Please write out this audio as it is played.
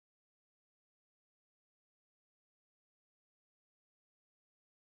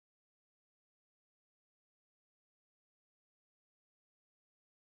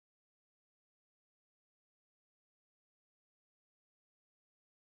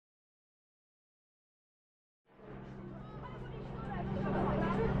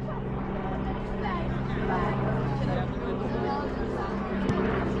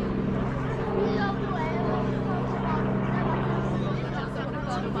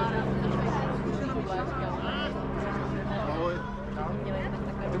Ahoj.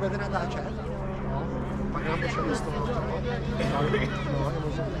 Vy budete natáčet? No. Pak nám pošel z toho. No, je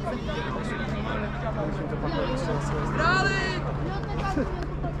možná. Musím to pak Stráli!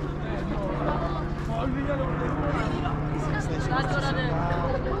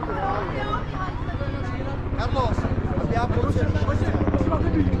 Carlos, já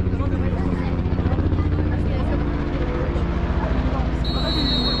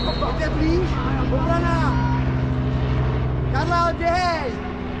pojďte blíž, obrana! Karla, ale běhej!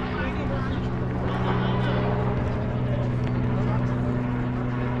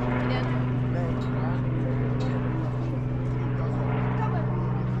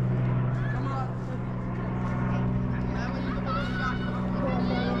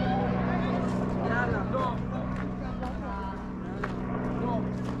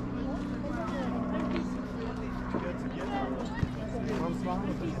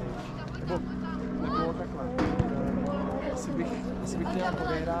 Nebo takhle. Asi bych nějak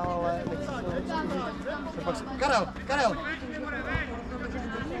odehrál, ale nechci se Karel! Karel!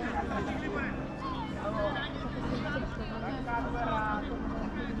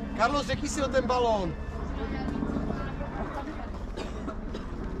 Carlos, řekni si o ten balón.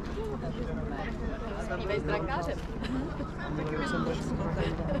 Zpívej s brankářem.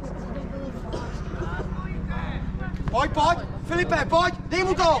 Pojď, pojď! Filipe, pojď! Dej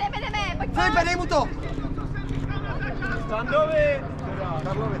mu to! Filipe, dej mu to! Standovi!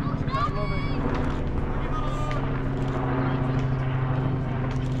 Karlovi.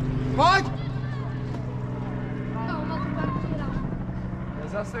 Pojď!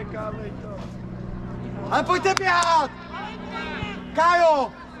 Nezasekáme to. Ale pojďte běhat!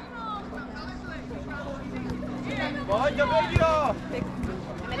 Kájo! Pojď, doběj ho!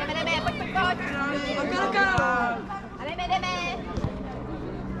 Jdeme, pojď. Jdeme.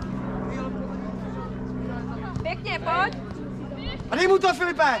 Pěkně, pojď. A dej mu to,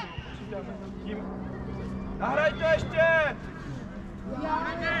 Filipe! Nahraj to ještě!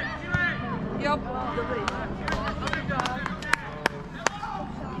 Jo, dobrý.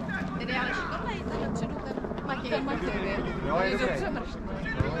 Tedy ale šikovnej, tady dopředu ten Matěj. Jo, je dobrý.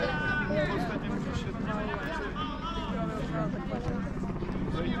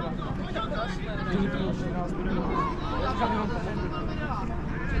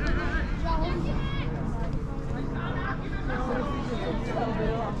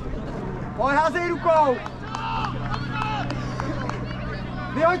 Pojď, házej rukou!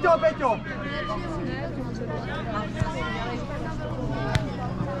 Vyhoď to, Peťo!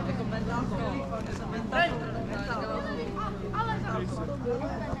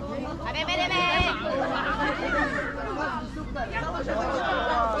 A jdeme!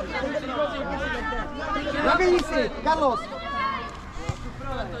 Nabíjí si, Carlos!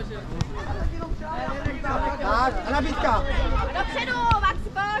 Tak, a nabídka! Dopředu, Maxi,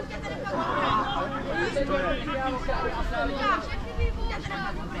 pojď!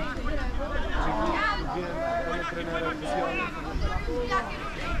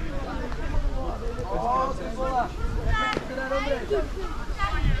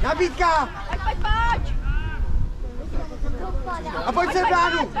 Nabídka! Pojď! A pojď se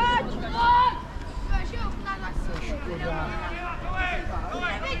bránu!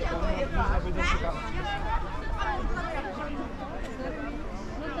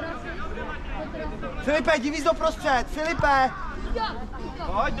 Filipe, jdi víc doprostřed! Filipe!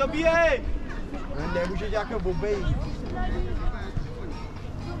 Pojď, dobíjej! Nemůže nějakého bobej.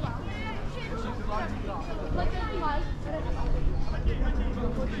 Pojď!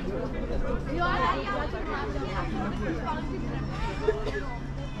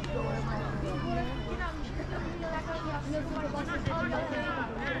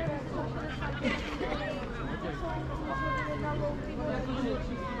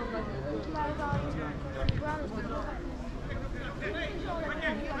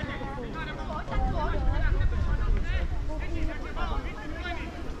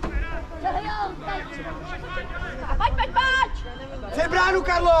 Před bránu,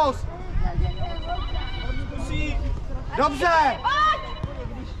 Carlos! Dobře!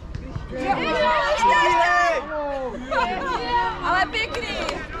 Ale pěkný!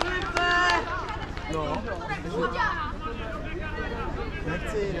 No.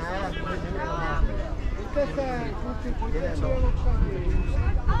 Nechci, ne. Víte se, kluci, pojďte se.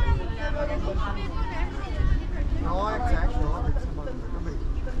 No, jak chceš, no, teď jsem dobrý.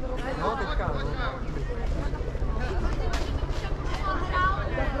 No, teďka, no.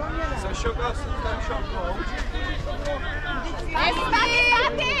 Se šoká, tam šoknou.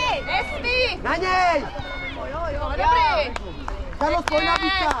 Esví! Na něj! Dobrý! Carlos, pojď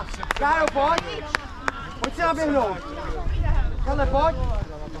nabídka. Kájo, pojď. Pojď se naběhnout. Karle, pojď.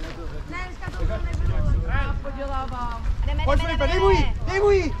 Pojď, Filipe, dej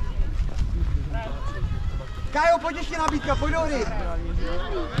mu jí. Kájo, pojď ještě nabídka, pojď do hry.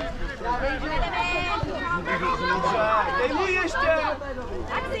 Dej mu ještě.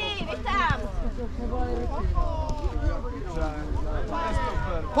 Akci, běž tam.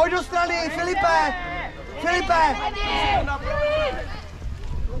 Pojď do strany, Filipe. Filipe.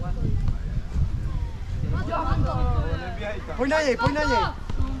 Pojď na něj, pojď na něj.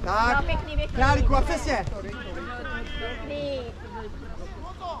 Tak, Králíku, a přesně.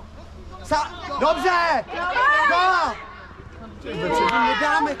 Dobře! Gola!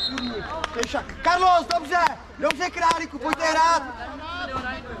 Nedáme, kurní. Carlos, dobře! Dobře, Králíku, pojďte hrát!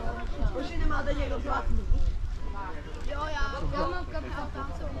 Už nemáte někdo zlatý? Jo, já mám kapitán.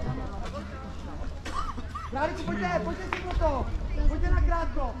 Králíku, pojďte si pro to! Pojďte na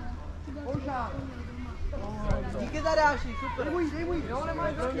krátko! Božá! Díky Tadáši, super. Dej mu jí, jo,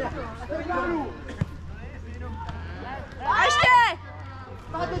 nemáš do mě. A ještě!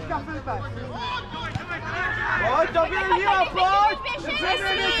 Pátečka, Filipe. Pojď, doběhni, pojď!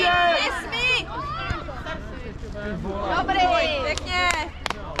 Nesmí! Dobrý, pěkně.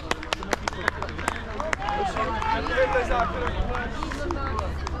 Nedělejte zákrok.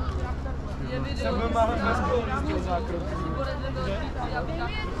 Jsem byl málo bez zákrok.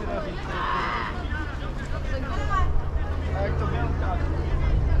 A jak to měl tak?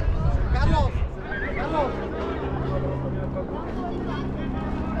 Carlos! Carlos!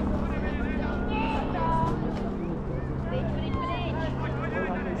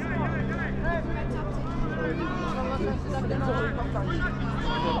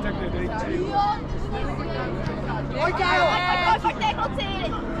 Pojď, Kájo! Pojďte, kluci!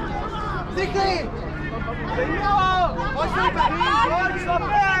 Rychlý! Pojď, Filipe! Pojď, slabý!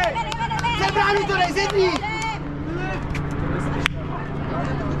 Zebrání to dej, zjední!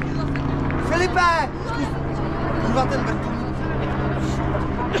 Filipe! Zkus... Kurva ten vrtů.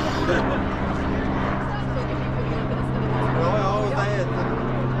 Jo, tady je.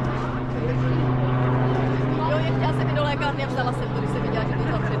 Jo, je chtěla jsem jít do lékárny a vzala jsem to, když jsem viděla, že to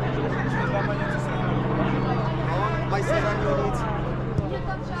zavřete. No, mají se hraní nic.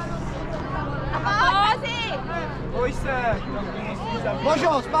 A pojď, Boj se!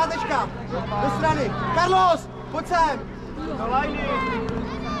 Božo, zpátečka! Do strany! Carlos, pojď sem! Do lajny!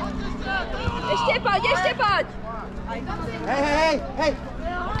 Ještě pojď! Hej!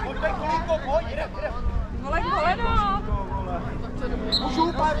 Pojďte, Kolíko, pojď! Vole, koleno!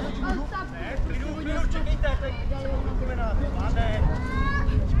 Můžu, pár, můžu? Klidu, čekejte, teď se na vládne.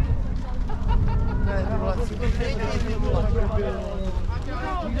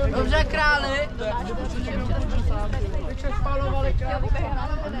 Dobře, králi.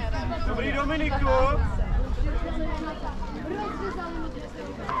 Dobrý, Dominiku.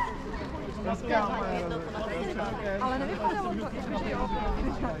 Ale nevypadalo to, že jo.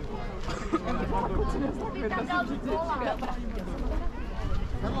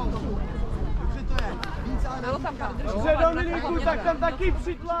 Dobře to je. Víc, ale Bylo tam pár držů. Dobře, Dominiku, tak tam taky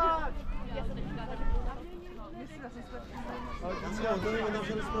přitláč.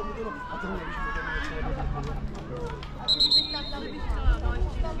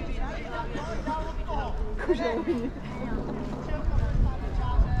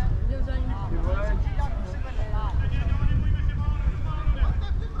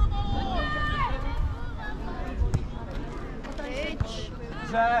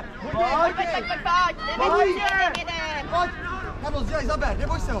 Pojď! Karlo, dělej, zaber,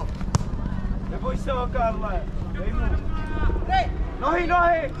 neboj se ho. Neboj se ho, Karle. Dej mu.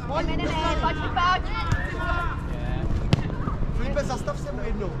 Nohy! Pojď. Filipe, zastav se mu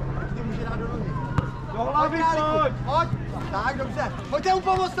jednou, ať tě může dát do nohy. Do hlavy, pojď! Pojď! Tak, dobře. Pojďte mu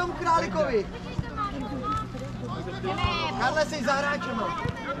pomoct tomu Králíkovi. Karle, jsi za hráčem.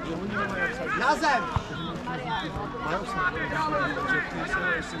 Na zem.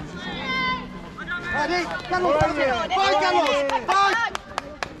 Tady, Karlo, pojď, Karlo, pojď!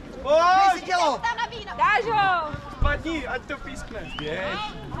 Dej si tělo! Dáš ho! Spadni, ať to pískne. Běž.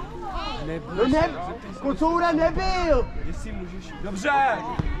 No ne, Kocoura nebyl! Jestli můžeš. Dobře!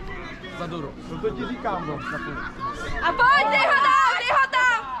 Zadoro. No to ti říkám, no. A pojď, dej ho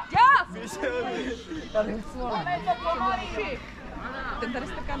tam! Jo! Ten tady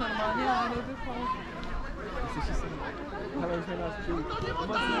strká normálně, ale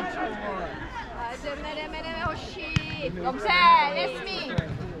nejde Jdeme, hoši. Dobře, nesmí.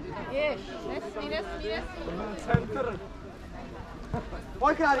 Nesmí.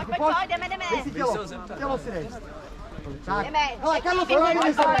 Pojď, Králíku, pojď. Jdeme. Dej si tělo, tělo si dej. Tak, hele, Karlo, pojď,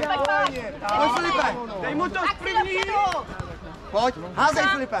 Filipe. Dej mu to z první! Pojď, házej,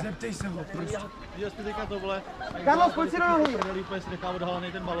 Filipe. Zeptej se ho, prostě. Viděl jsi teďka tohle? Karlo, pojď si do nohy. Lípe si nechá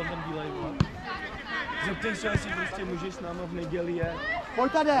odhalený ten balon, ten bílej. Zeptej se, jestli prostě můžeš s námi v neděli je.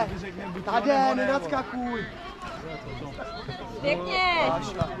 Pojď tady. Tady, nenadskakuj. Pěkně.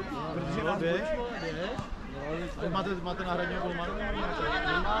 Protože nás běž. Máte náhradního golmana?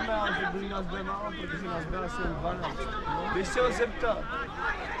 Nemáme, ale že byli nás bude málo, protože nás bylo asi 12. Běž se ho zeptat.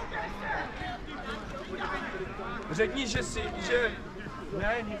 Řekni, že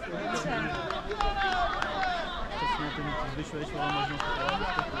ne, nic. Přesně, ty zvyšuješ vám možnost.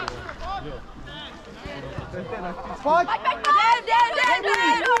 Pojď.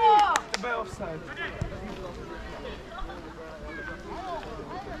 Jde. To bude offside.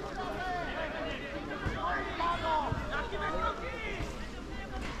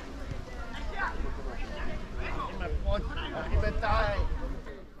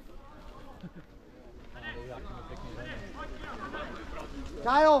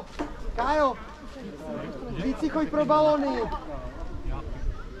 Kájo, víc si choď pro balony.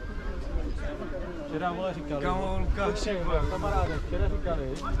 Včera vole říkali, Kamo, Lukáši, vole. kamaráde, včera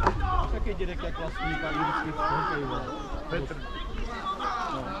říkali, taky dědek jak vlastník a vždycky v hokej, vole. Petr.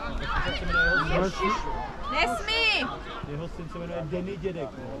 Tak se jmenuje jeho syn. Nesmí. Jeho syn se jmenuje Denny dědek,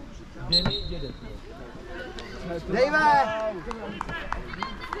 vole. Denny dědek, vole. Dejme. Denny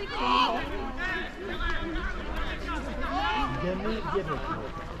dědek, vole. Denny dědek.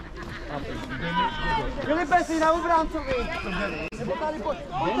 Filipe, jsi na obráncovi. Nebo tady pojď.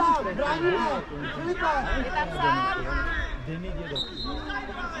 Pojď tam, bráníme. Filipe. Je tam sám. Denny dědek.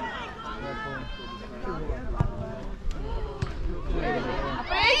 A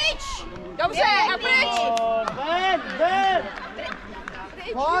pryč. Dobře, a pryč. Ven.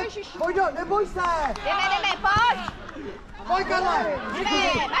 Pryč, Pojď, ježiš. pojď, neboj se. Jdeme, pojď. Pojď, Karle.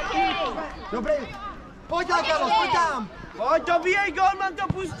 Jdeme, Matěj. Dobrý. Pojď tam, Karlo, pojď tam. Pojď, dobíjej, golman to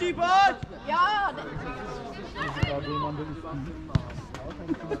pustí, pojď! Jo.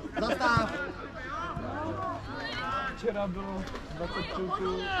 Zastav. Včera bylo 20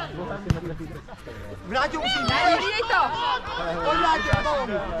 čuků, Vráťu musím. Nevídej to. Pojď, vráťu na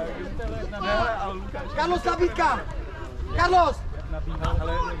balonu. Hele, ale Lukáš, Carlos, nabídka. Carlos.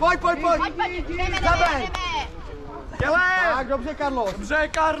 Pojď. Jdeme. Zabeň. dělej! Tak, dobře, Carlos. Dobře,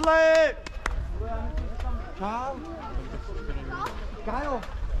 Karli! Čau. Kájo,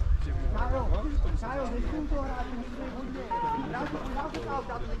 nechci to hrát, musíme hodně. Hrát to tam,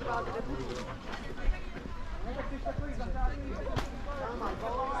 já to neděláte, nepůjdu. Ne, tak jsi takový zahrátný.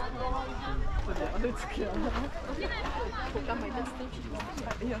 Vždycky, ano. Tam mají ten stejčí.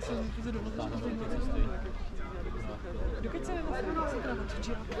 Já jsem se dovolil. Dokud se nevypadá, tak se teda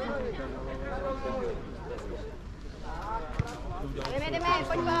odčíčí. Jdeme,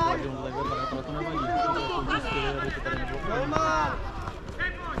 pojď. Golman!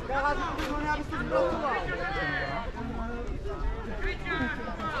 Hází to golman, abyste zpracoval.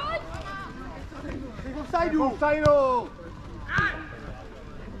 Jsi v offsideu.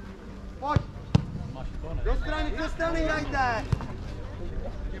 Pojď. Do strany hrajte.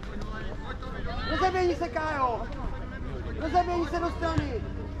 Rozebění se, Kájo. Rozebění se do strany.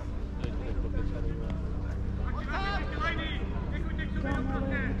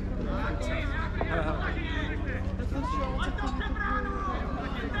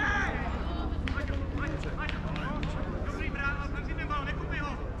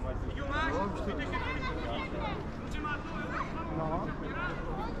 No.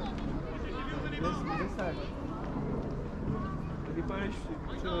 Kdy pojedeš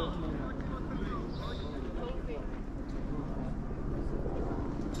Přelouč?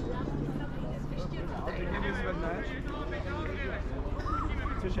 A teď mě vyzvedneš?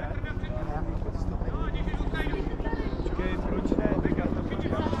 Cože? Počkej, proč ne? Tak já to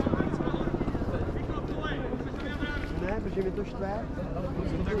počkám. Ne, protože mi to štve.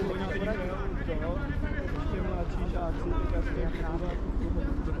 Tak oni teď hrajou to, ještě mladší žáci, tak já si jak ráda.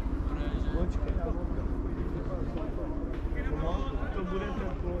 Počkej, to bude pro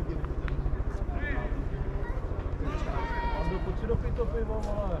půl hodiny. Pojď si dopít to pivo,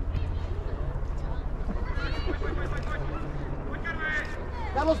 vole.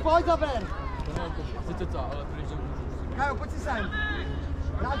 Carlos, pojď za ven. Sice co, ale pryč nemůžu. Kájo, pojď si sem.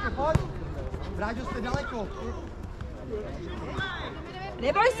 Vráťo, pojď. Vráťo, jste daleko.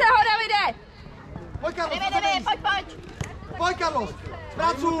 Neboj se ho, Davide. Pojď, Carlos, Jdeme, pojď. Pojď, Carlos.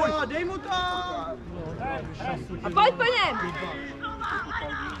 Zpracuj. Dej mu to! A pojď po něm.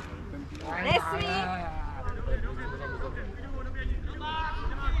 Nesmí.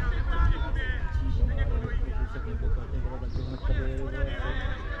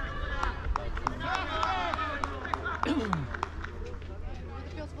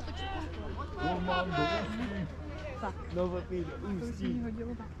 Novotný do Ústí.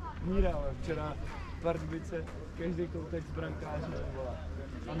 Míra, včera Pardubice, každý koutek z brankáře volá.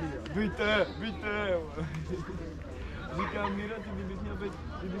 Víte! Říkám, Míro, ty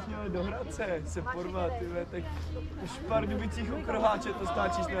kdybys měl do Hradce se porvat, tak už v Pardubicích u Kroháče to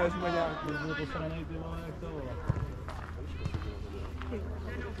stáčíš na Heřmaňáku. To bylo posranej, ty vole, jak to volá.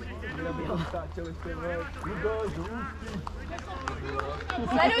 Míra by tam stáčeli ty vole, do Ústí.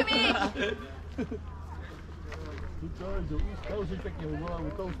 Sleduj míč! Tučaj, do Ústí, už si pěkně uvolá, u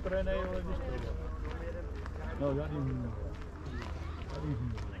toho strénej, ale když to bylo. No, žádný hům.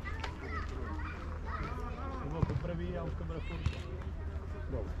 To bylo poprvé a už to bude furt.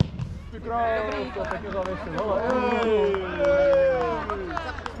 Ty král, to pěkně zavěsil, hele.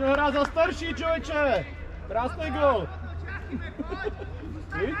 Jsme hrát za starší, člověče. Krásný gol.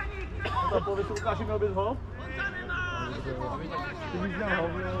 Víš? Tam po věci Lukáši měl bys ho? Ty bys měl ho,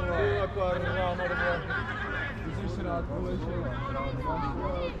 ty jako ráno dobré. Ty jsi rád,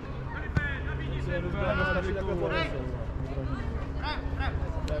 že se je dobré na starší takhle po věci.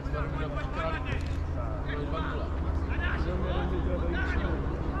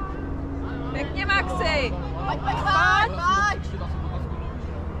 Pěkně, Maxi! Pojď!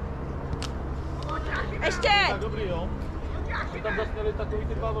 Ještě! Tak dobrý, jo? My tam zase měli takový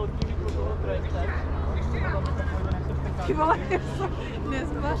ty dva velký mikro toho trajce. Ty vole,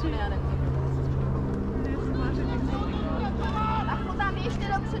 nezvařený, já nevím. Tak to tam ještě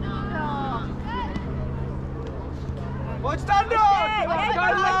dopředu, no. Pojď, Stando!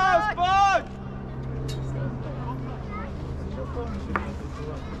 Carlos, pojď!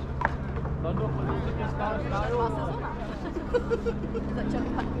 Stando, pojď se tě stále.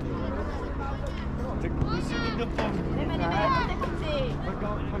 Tak musí mít do toho. Jdeme, kluci. Pak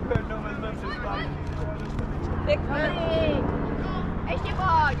ho jednou vezmeme přestávku. Pěkný. Ještě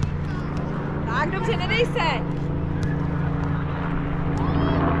pojď. Tak, dobře, nedej se.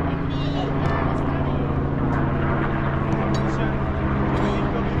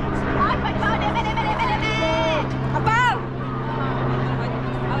 Pojď, jdeme. A bal!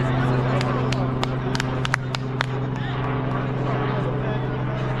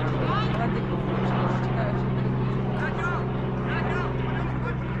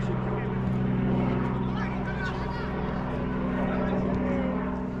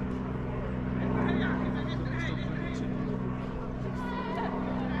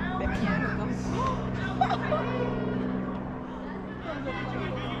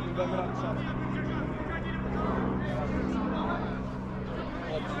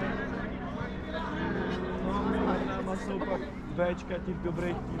 Jsou pak Bčka těch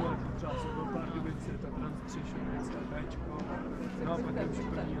dobrých týmů, třeba jsou to Pardubice, Tatran Střešovice, Bčko, no a pak je už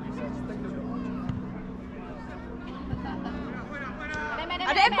první liga.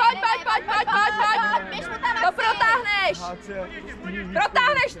 A jdem, pojď! To protáhneš!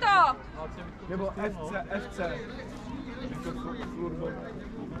 Protáhneš to! Nebo FC. Jako flurbol.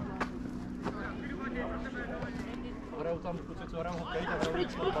 Hrajou tam kluci, co hrajou hokej, tak hrajou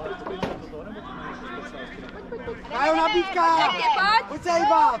fotbal, to by to toho, nebo to nejsou speciálky? Hrajou nabídka! Pěkně, pojď! Pojď se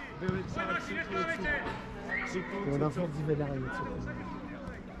hýbat! Byli třeba tři kluci. Jo, na fakt zvedá něco.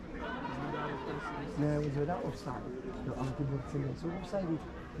 Ne, on zvedá offside. No, ale ty borci nejsou offside.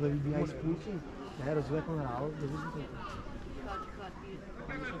 To vybíhají z půlky. Ne, rozumím, jak on hrál, dobře to.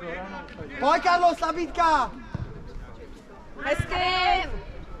 Pojď, Carlos, nabídka! Hezky!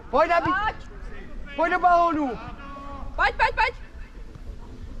 Pojď nabídka! Pojď do balónu! Pojď!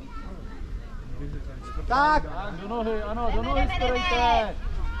 Tak, Do nohy, ano, do nohy strojte!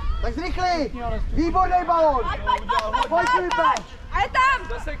 tak zrychli! Výborný balón! Pojď, Filipe! A je tam!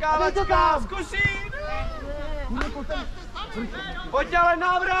 Zasekávačka, zkusí! Pojď ale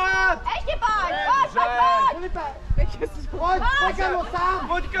návrat! Ještě pojď. Filipe! Pojď, Carlos, sám!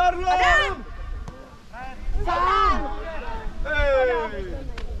 Pojď Karlo! Sám! Hej!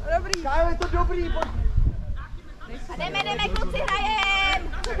 Dobrý. Kájo, je to dobrý, pojď! Jdeme, kluci,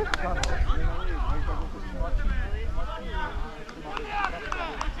 hrajem.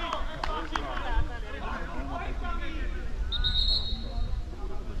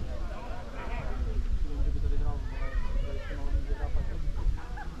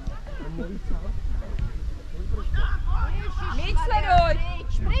 Míč sleduj!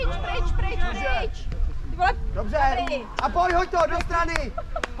 Pryč. Ty vole, Dobře, a pojď, hoď to, do strany!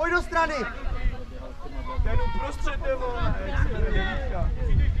 Pojď do strany! Ten uprostřed je vole, jak se jmenuje devítka.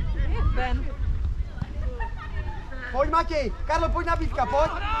 ven. Pojď, Matěj! Karlo, pojď nabídka,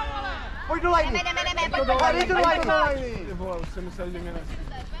 pojď! Pojď do lajny. Pojď do Tady do lajny. Ty vole, už jsem musel, že mě nesmí.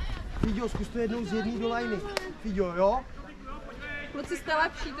 Fidio, zkus to jednou z jedný do lajny. Fidio, jo? Kluci, jste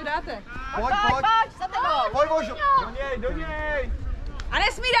lepší, to dáte. Pojď. za tebou. Pojď, Božo. Do něj! A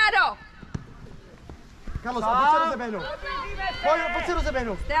nesmí, Dádo! Carlos, a pojď se rozeběhnout. Pojď se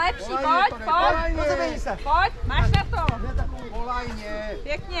rozeběhnout. Jste lepší, pojď. Rozeběhni se. Pojď, máš na to. Ne takovou po lajně.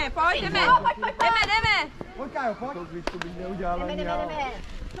 Pěkně, pojď, jdeme. Jdeme. Pojď, Kájo, pojď. To kličku bych neudělal ani já.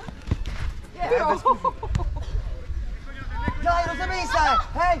 Dělej, rozeběhni se.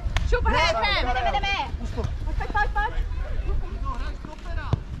 Hej. Šup, hrajeme. Jdeme. Pojď.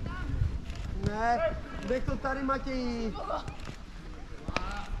 Ne, dej to tady, Matěj.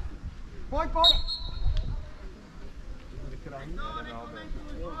 Pojď.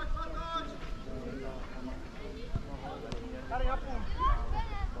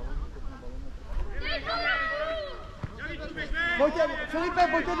 Pojďte, Filipe,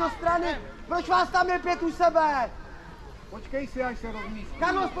 pojďte do strany. Proč vás tam je 5 u sebe? Počkej si, až se rozmístí.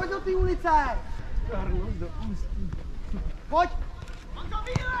 Carlos, pojď do té ulice. Carlos do ústí. Pojď.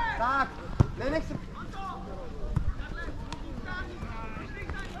 Tak, nenech se...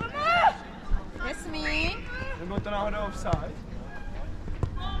 Nesmí. Nebo to náhodou offside?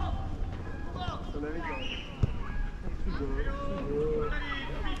 To neviděl.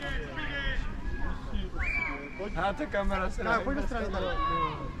 Háte kamera se Tak, pojď do strany tady.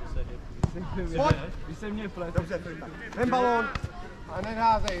 Pojď! Když se mě plet. Dobře, ten balón. A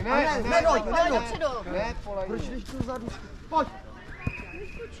nenházej, Nedoj. Ne, polej. Proč jdeš tu vzadu? Pojď.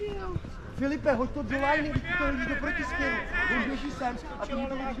 Filipe, hoď to do lajny, když to jdeš do protisměru. On běží sem a ty mu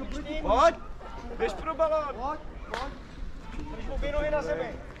to jdeš do protisměru. Pojď! Běž pro balón! Pojď. Obě nohy na zemi.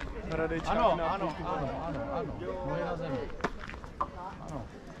 Radejčák Ano. Nohy na zemi. Ano.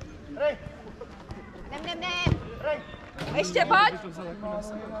 Jdem. Ještě pojď.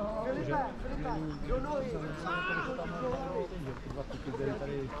 Filipe, do nohy.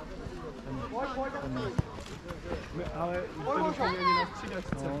 Pojď. Ale to došlo ani na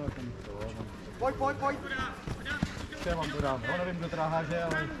střídačce. Pojď. Všem vám to dám. Nevím, kdo teda háže,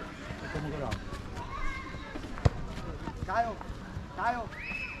 ale komu to dám. Kájo.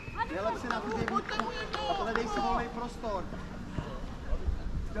 Nelep se na tu devíčku a hledej si volný prostor.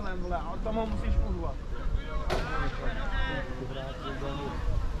 Stylem, vole, a tam ho musíš urvat.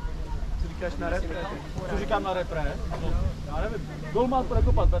 Co říkáš na repre? Co říkám na repre? No, já nevím. Golman bude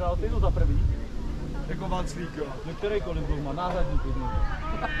kopat penalty, no za prvý. Jako Vanclík, jo. Kterýkoliv golman, náhradník.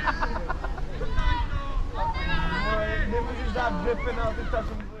 Nemůžeš dát 2 penalty v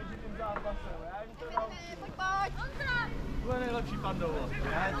takovém důležitém zápase. Já jim to naučím. To je nejlepší pandovo.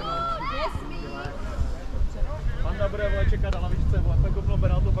 Já je to naučím. Nesmí. Panda bude vole čekat na lavičce, vole, pak kopnou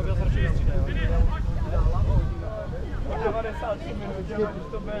penaltu, pak zase radši vystřídají. Po 93 minutě, když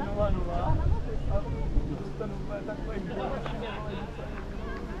to bude 0-0 a dostanu úplně takový bolečný.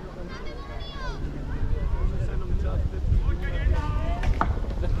 Můžu se jenom třeba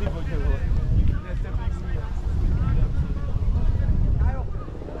teplý vodě, vole. Ne, teplý vodě.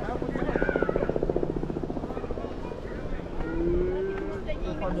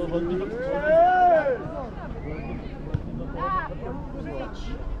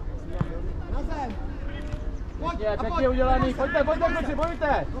 Na zem. Pojď, Pěkně udělaný, pojďte, kluci,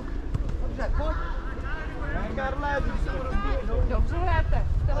 pojďte! Dobře, pojď. Karle, ty jsou rozbíješ. Dobře hrajete.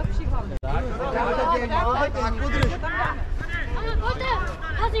 Jste lepší hlavně. Tak, podrž.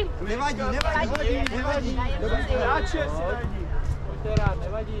 Hazím. Nevadí. Hráče si radí. Pojďte rád,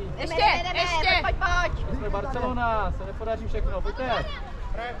 nevadí. Ještě. Pojď. Jsme Barcelona, se nepodaří všechno, pojďte.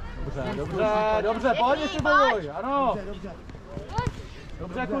 Dobře, pojď, ještě boj, ano.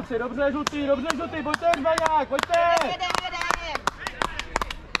 Dobře kluci, dobře žlutý, pojďte Heřmanák, pojďte.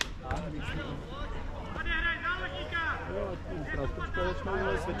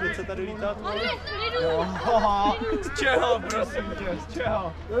 Světlice tady lítat. Z čeho, prosím tě, z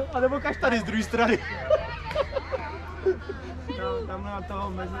čeho? A nebo kaž tady z druhé strany. Tam na toho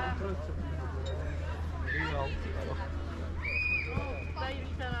mezi uprostřed.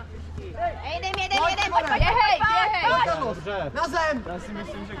 Jdem, Běhej. Dobře. Na zem. Já si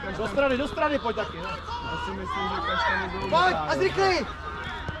myslím, že Do strany, pojď taky. Já si myslím, že kaštany budou Pojď a zrychli.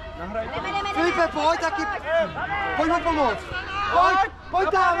 Nahrajte. Filipe, pojď taky. Pojď mu pomoct. Pojď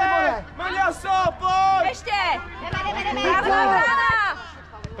tam, nebo ne? Maňaso, pojď! Ještě. Jdeme. Brána.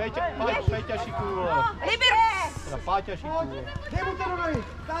 Péťa šiků, vole. Liber. Teda Páťa šiků, vole. Dej mu to do nohy.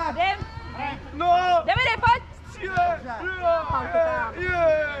 Tak. Jdem. No! Jdeme, pojď. A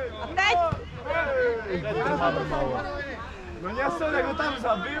teď. Maňaso, tak ho tam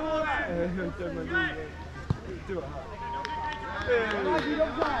zabiju, ne?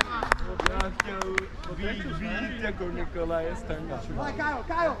 Já chtěl být jako Nikolaje Stangačů.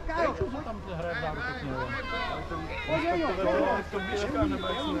 Kájo! Co tam hraje v záru pěkně, jo? To běžka nebo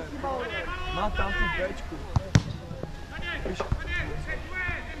jak jsme. Má tam tu Bčku.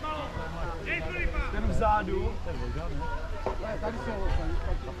 Ten vzadu. Tady jsou.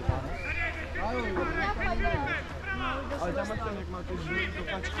 Ale tam ten, jak má ty žlutý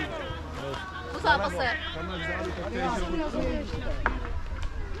kopačky. Po zápase. Tamhle vzadu, tak to je žlutý.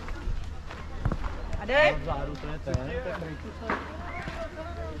 A dej. Vzadu to je ten.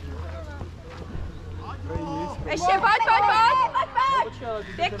 Ještě, pojď.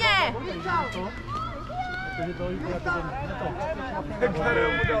 Pěkně. Takže to jde jako ten, ne to. Tak tady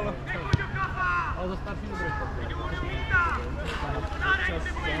mu dal. Ale za starší dobrý špatný.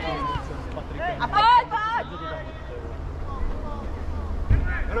 A pojď.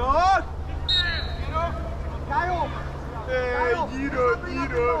 Rod! Kájo!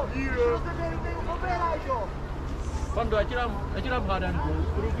 Díro! Pando, já ti dám hádanku.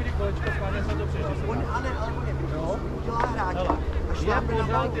 Budu kdy kolečko, schválně se to přežít. Ale on je udělá hráče. Je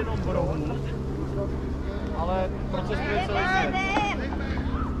pořád jenom brohu, ale proces bude celý svět.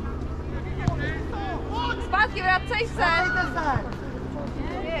 Zpátky, vracej se. Vracejte se!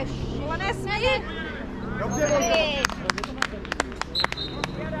 On nesmí. Dobře.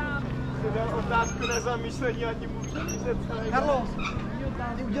 Dal otázku na zamýšlení a tím můžu se celý. Karlo,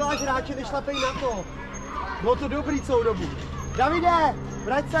 ty uděláš hráče, nešlapej na to. Bylo to dobrý celou dobu. Davide,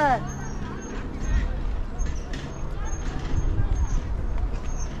 vrať se!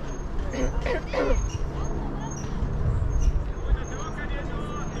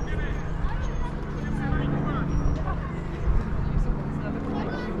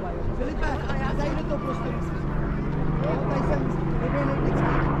 Filipe, zajde to prostě. Jo, tady jsem nebyl vždycky.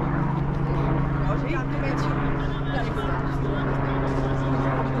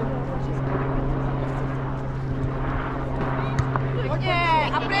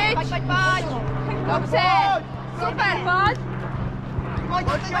 Pojďně, a pryč. Pojď. Dobře. Super, pojď. Pojď.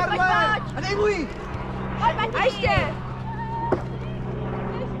 A dej mu jí. A ještě.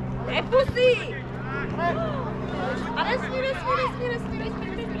 Nepustí. A nesmí.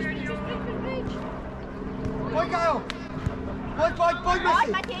 Pojď, Kájo. Pojď,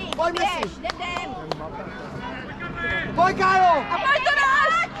 Messi. Pojď, Messi. Jdem. Pojď, Kájo. A pojď to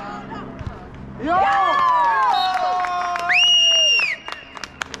dáš. Jo.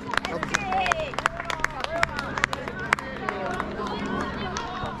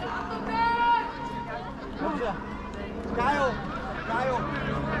 Dobře. Kájo.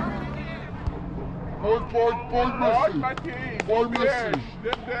 Pojď, Messi. Pojď, Messi.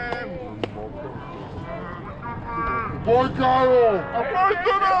 Pojď, Kájo. A pojď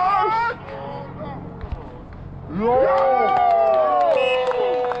to dáš. Jo.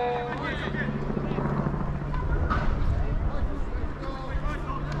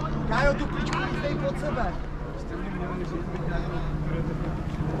 Kájo, tu kličku dej pod sebe.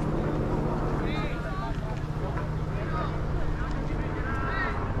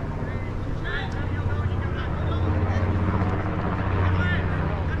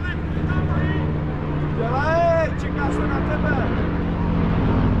 Dělej, čeká se na tebe.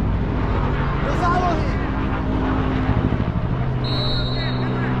 Do zálohy.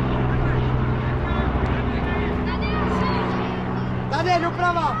 Tady,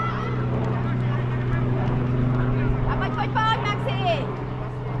 doprava. A pojď, Maxi!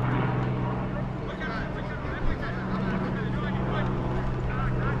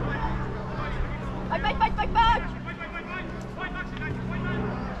 Pojď!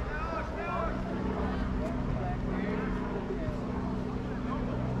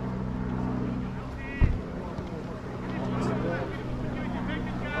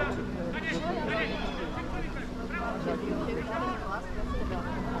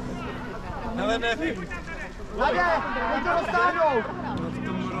 Ale nevím. Tady, teď to dostáhnou.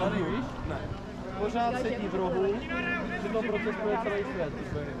 Tady víš? Ne. Pořád sedí v rohu, že to proces bude celý svět.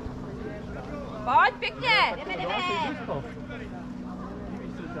 Pojď, pěkně! Jdeme!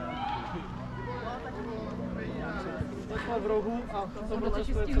 Jsme v rohu a to proces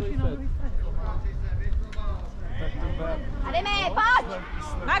bude celý svět. A jdeme, pojď!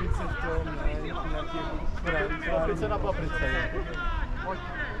 Max! Paprice na paprice.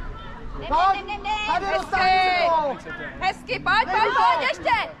 Pojď, tady dostáhnou. Hezky, pojď,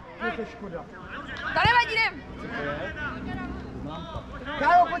 ještě! To je škoda. To nevadí, jdem!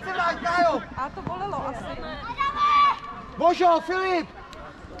 Kájo, pojď se vrát, Kájo. A to bolelo asi. Božo, Filip.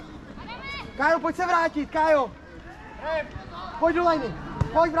 Kájo, pojď se vrátit, Kájo. Pojď do lajny.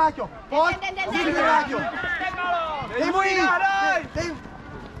 pojď Vráťo, pojď, dej Vráťo. Dej mu jí, dej.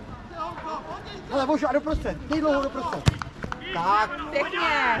 Hele, Božo, a doprostřed, dej dlouho doprostřed. Tak.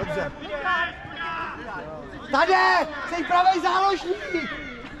 Pěkně. Dobře. Tady, jsi pravej záložník.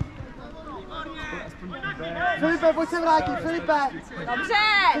 Filipe, pojď se vrátit, Filipe. Dobře.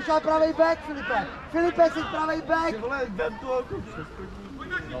 Jsi ale pravej back, Filipe. Filipe, jsi pravej back. Ty vole, dám tu holku.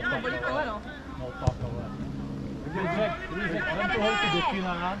 Bolí koleno. No tak, ale. Kdybych řekl, dám tu holku do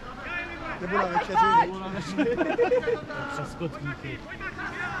kina. Nebo na večeři. Přeskotníky.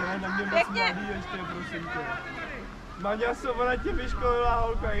 To je na mě moc mladý ještě, prosím tě. Maňa se, ona tě vyškolila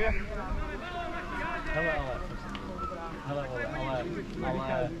holka, je? Hele,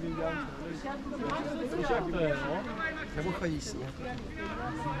 víš jak to je, no? Nebo chodíš s ní.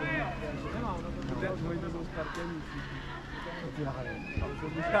 Moji to jsou spartěníci.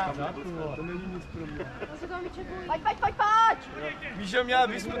 To není nic pro mě. Pojď! Víš, že měla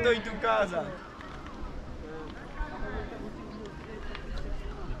bys mu to jít ukázat.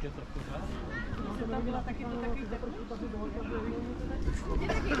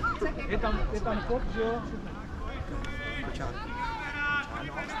 Je tam kop, že jo?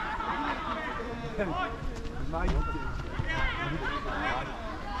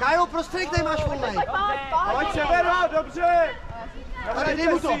 Kájo, prostředek tady máš volnej. Pojď Severo, dobře! Tady, dej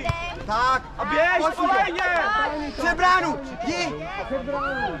mu to. Tak. A běž, kolejně! Před bránu, jdi.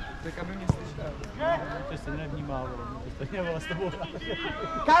 Tak aby mě slyšel. To se nevnímá, to stejně vole s tebou.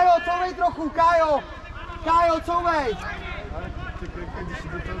 Kájo, couvej trochu, Kájo. Kájo, couvej. Když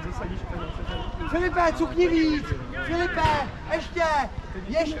do toho zasadíš, tak se Filipe, cukni víc. Filipe, ještě.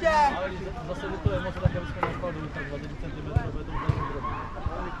 Ale zase do toho emoce, tak abychom napadli, tak 20 cm bude to úplně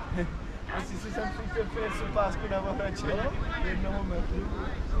drobný. Asi si sem příště přinesu pásku na ohrače 1 metru.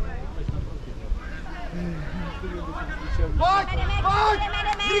 Pojď,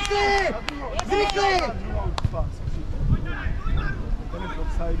 zrychli. Ten je v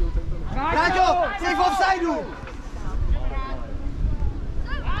offsideu, ten to ne. Ráďo, jsi v offsideu.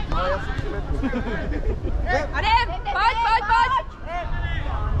 Adem, pojď!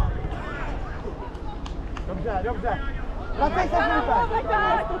 Dobře. Vracej se, Filipe.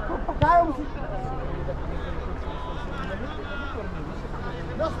 Kájo, musíš.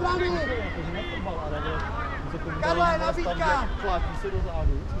 Do strany. Karle, nabídka. Plátí se do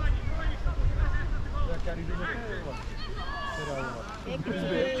zádu. Jak já jdu do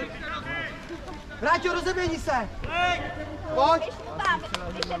Vráťo, rozeběni se. Pojď.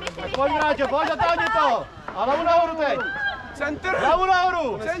 Pojď Vráťo, pojď, zatáhni to! A hlavu nahoru teď! Center! Hlavu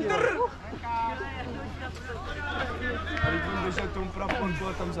nahoru! Center! A když on běžel k tomu praporku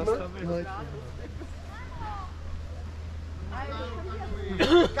a tam zastavil.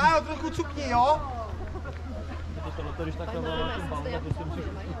 Kájo, trochu cukni, jo? To když takhle volá ten balon, tak prostě musíš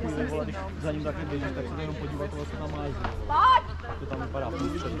chvíli volat, když za ním takhle běžíš, tak se to jenom podívat, co tam má jezdit. Tak to tam vypadá.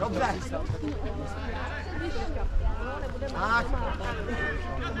 Dobře. Tak.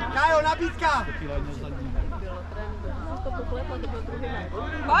 Kájo, nabídka.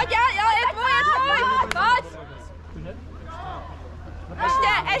 Pojď, je tvůj! Pojď!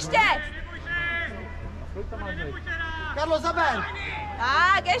 Ještě! Karlo, zaber.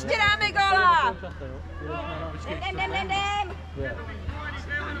 Tak, ještě dáme góla! Jdem!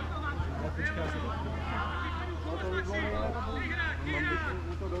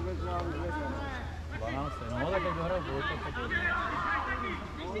 No, tak jak dohrál gól, tak to bude.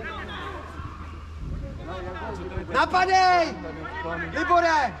 Napadej!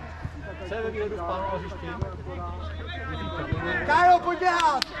 Libore! Co je ve výhledu v plánu a hřišti? Kájo, pojď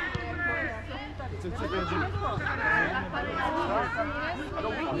běhat!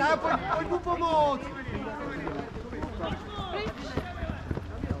 Kájo, pojď mu pomoct!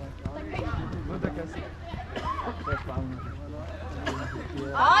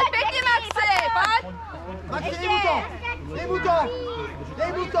 Pojď, pěkně, Maxi, pojď! Maxi, dej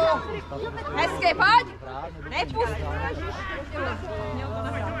mu to! Hezky, pojď! Nepust!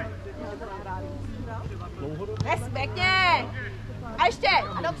 Hezky, pěkně! A ještě!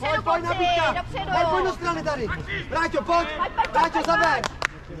 A dopředu, Pojď nabídka! dopředu! Pojď do strany tady! Vráťo, pojď! Vráťo, zaber!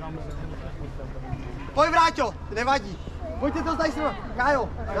 Pojď, Vráťo, nevadí. Pojďte to tady srovnat. Kájo,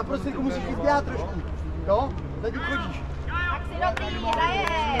 na prostředku musíš jít běhat trošku. Jo? Tady chodíš. Tak si dobrý, hraje!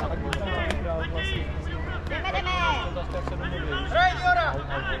 Jdeme!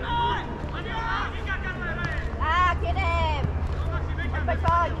 Tak, jedem!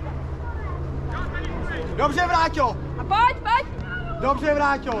 Pojď! Dobře, Vráťo! A pojď! Dobře,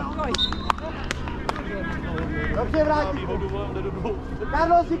 Vráťo! Dobře, Vráťo!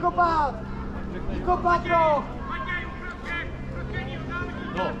 Karlo, si kopat! Si kopat, no!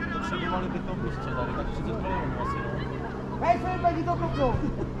 No, potřebovali bychom prostě tady tak 30 milionů asi, no. Hej, Filipe, jdi to kopnou!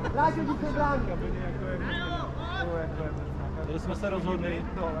 Vrátil ti se brání. Tady jsme se rozhodli.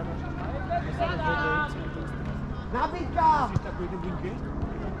 Nabídka! Myslíš takový ty buňky?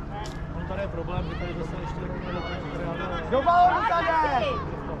 On tady je problém, že tady zase ještě nedokončili. Do balónu tady!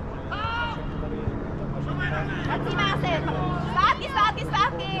 Vracíme se! Zpátky!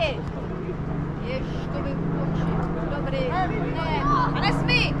 Jež, to by ukončil. Dobrý. Ne. A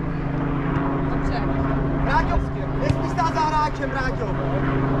nesmí! Dobře. Vráťo, nesmí stát za hráčem, Vráťo.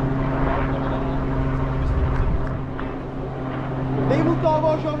 Dej mu to,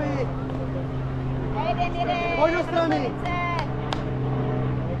 Božovi! Jeden. Pojď do strany.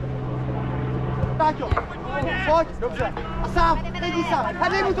 Vráťo, pojď, dobře. A sám, jdi sám. A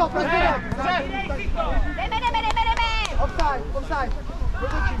dej mu to, prosím. Jdeme. Offside.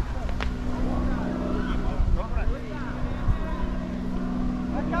 Dotočí.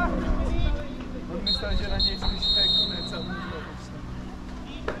 On myslel, že na něj slyšíme konec a můžu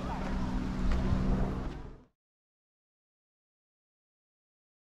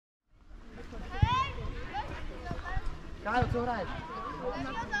Kájo, co hraješ?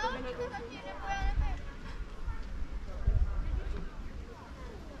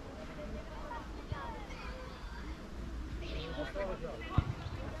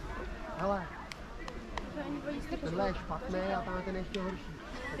 Hele, tenhle je špatný a tam ten je ještě horší.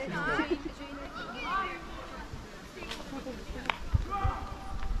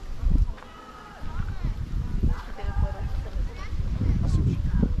 Asi už.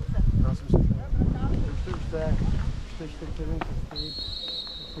 Já jsem si už to je 47 cesty.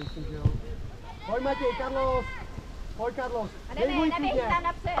 Myslím, že jo. Pojď Matěj, Carlos! Pojď Carlos! A neběž tam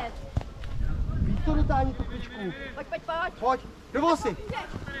napřed. Víc to dotáhni tu kličku. Pojď. Pojď, do vosy!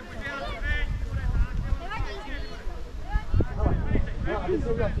 Hele, a ty si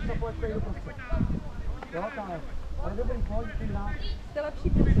udělal, ty se pojď do prostřed. Jo, Kájo. Ale dobrý, pojď, ty hrát. Jste lepší.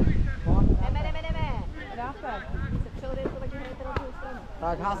 Jdeme. Rápek. Se přehodej to, takže hrajete na druhou stranu.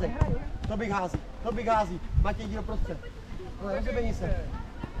 Tak, házej. To bych hází. Matěj, jdi do prostřed. Ale rozebení se.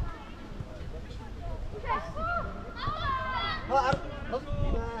 Hele,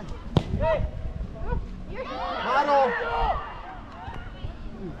 ne. Máro!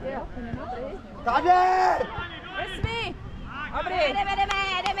 Tady! Nesmí! Dobrý.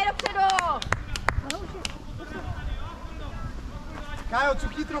 Jdeme dopředu. Kájo,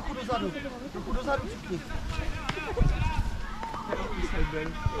 cukni trochu dozadu. Cukni.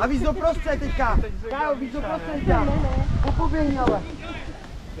 A víc do prostřed teďka. Kájo, víc do prostřed teďka. Popoběhni ale.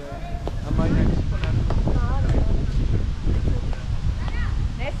 A mají nějaký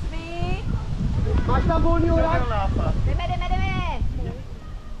Nesmí. Máš tam volný hráč? Jdeme.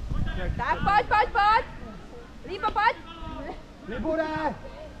 Tak pojď. Líbo, pojď. Libore!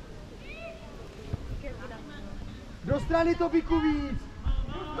 Do strany to byku víc.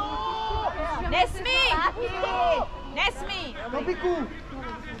 Nesmí. Do byku.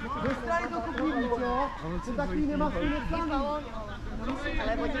 Do strany to kupí víc, jo? To takový nemá stejný strany.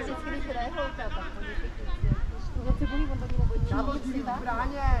 Ale oni vždycky, když hraje holka, tak Já to cítím v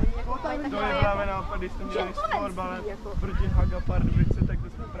bráně. To je právě nápad, když jsme měli fotbal proti Haga Pardubice, tak to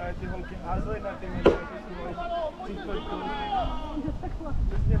jsme právě ty holky házeli na ty městě, jako jsme mohli příklad.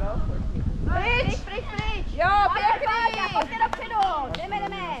 Přesně nápad. Pryč. Jo, pěkný. Pojďte dopředu. Jdeme.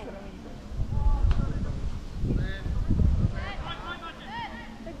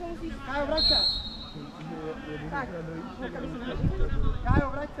 Kájo, vrať se. Tak. Kájo,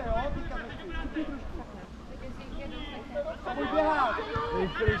 vrať se, jo? Týka vrať se. Pojď běhat.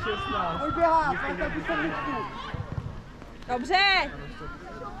 Pojď běhat, tak tu sedmičku. Dobře.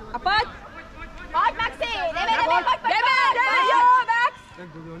 A pojď. Pojď, Maxi. Jdeme, jo, Max. Tak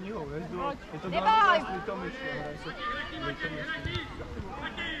do něho, je to Neboj. litomyšle.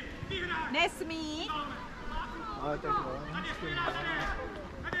 Nesmí. Ale tak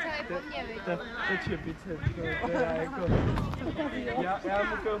to čepice, to je jako... Já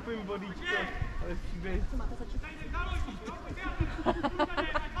mu koupím bodíčko, ale příběh...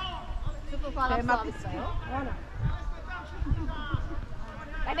 Co to plána Slavice, jo? Ano.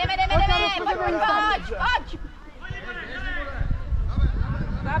 Tak jdeme, pojď.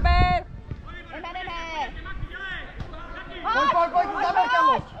 Zaber. Jdeme. Pojď, zaber,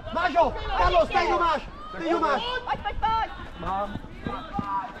 Carlos. Máš ho, Carlos, teď ho máš. Pojď. Mám.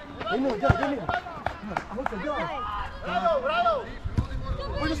 Dej mi, dělej. Ahoj, co dělej? Bravo.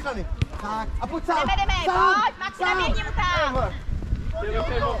 Pojď do strany. Tak, a pojď sám. Jdeme. Pojď, Maxi, naběhni mu tam. Je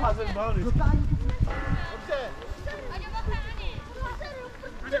to jenom házet balony. Dobře.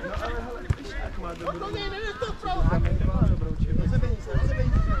 No ale hele, když tak má dobrou... Rozebení se.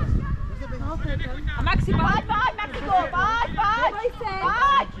 A Maxi, pojď, Maxiku, pojď!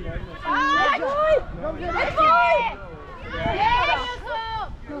 Neboj!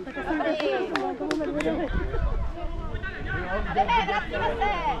 No, tak asi jdeme, vracíme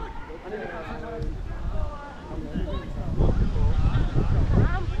se!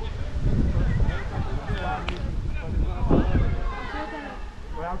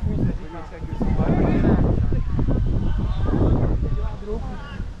 Já už mi neříkáš, jak bys to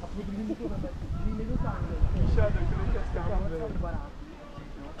a po druhý mu to veme, když nedotáhne. Míša, do kolika skáhám byl.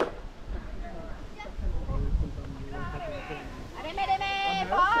 Jdeme,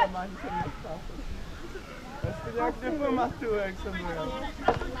 pojď! Já si to nějak nepamatuju, jak jsem byl.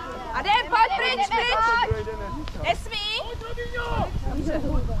 A jdem, pojď, pryč! Nesmí!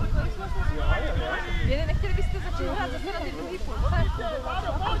 Jen nechtěli byste začít hrát zase na ty druhý půlce?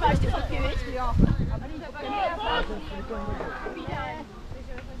 A ještě fotky, víš? Jo.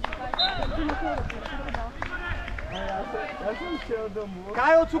 Já jsem šel domů.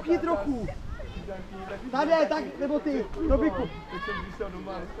 Kájo, cukni trochu. Tady, tak, nebo ty, do byku. Teď jsem vyšel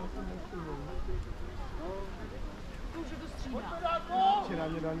doma a dostal jsem nestřivu. Včera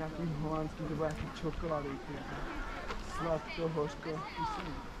mě dal nějaký holandský, to bylo nějaký čokolády. Sladko, hořko,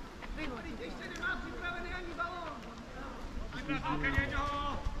 kyselý.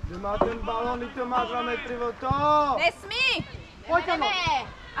 Kde má ten balón, teď to má 2 metry od toho! Nesmí! Pojď, Ano.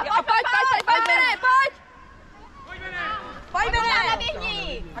 A pojď, pojď! Pojď,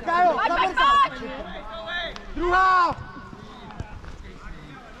 naběhni! A Kájo, Pojď! druhá!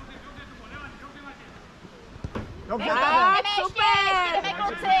 Dobře, jdeme ještě,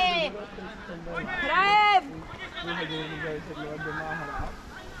 kluci! Hrajem!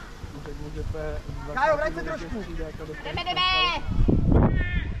 Kájo, vrať se trošku. Jdeme!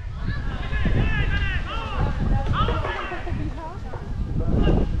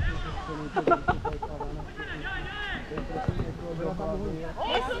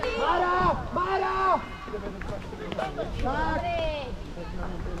 Mára! Tak.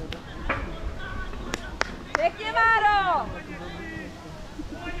 Pěkně, Máro!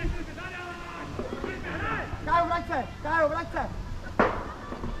 Kájo, vrať se!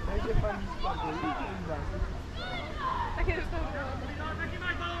 Takže paní spadl, Taky dostanu.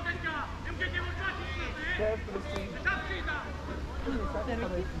 to je prostě...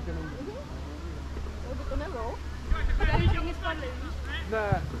 To nebylo? Tady všichni spadli, víš?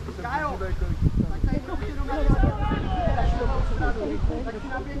 Ne, jsem Kájo, bude kolik. tak tady trochu jenom tak si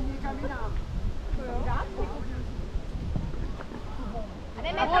naběhni někam jinam. A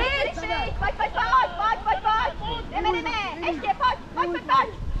jdeme, pryč! Pojď! Jdeme! Ještě, pojď!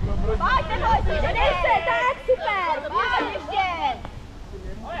 Pojď, neboj se, jdeme! Tak, super! Pojď ještě!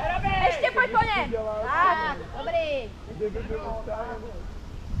 Ještě pojď po něm! Tak, dobrý! Kdyby byl stále,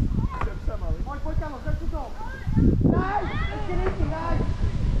 jsem sama, víš? Pojď, Kano, začni to! Daj! Ještě nejsi, daj!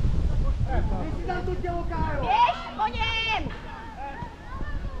 Nejsi tam to tělo, Kájo! Běž po něm!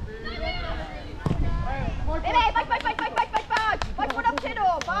 Pojď mu dopředu,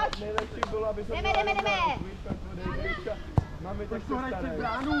 pojď! Nejlepší bylo, aby se... Jdeme! Máme tak To hraj staré. před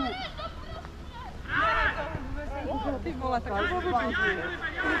bránu! Ty vole, tak to bylo blbý.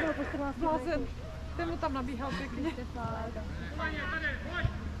 Blázen, ten mu tam nabíhal pěkně.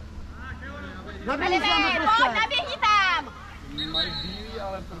 Naběhni se tam Pojď, doprostřed! naběhni tam! Mají bílý,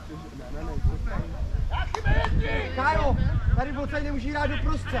 ale protože... Ne, Kájo, tady v odsaď nemůžeš hrát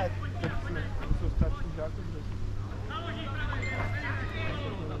doprostřed! to jsou starší žáků.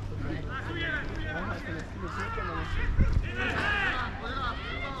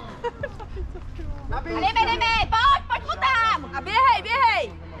 Naběhni Jdeme, pojď mu tam! A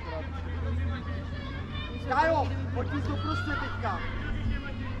běhej! Kájo, pojď jít doprostřed teďka!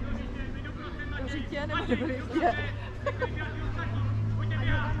 Do řitě nebo do řitě?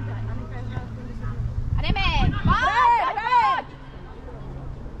 A jdeme, pojď!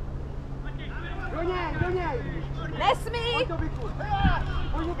 Do něj! Nesmí! Pojď do byku!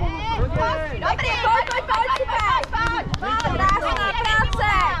 Pojď mu pomoct! Dobrý, pojď! Krásná práce!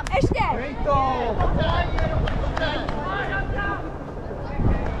 Ještě! Hej to!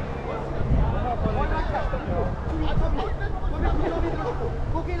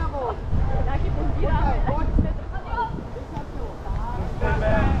 Koukej na bol! Taky pozdíráme. Pojď!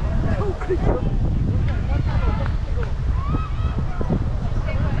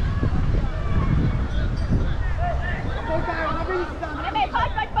 Pojď, Kájo, naběhni si tam!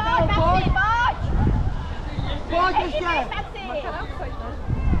 Maxi, pojď! Pojď ještě! Maxi!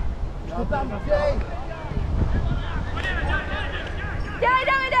 To tam, děj! Dělej,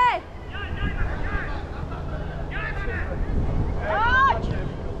 Davide! Pojď!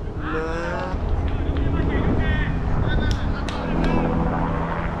 Ne.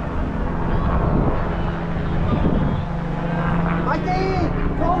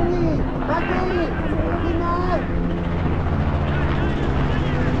 Volný! Matěj! Jdeme!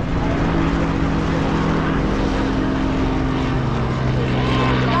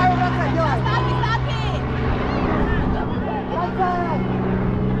 Dělej, vracej, dělej! Zpátky, zpátky! Vracej!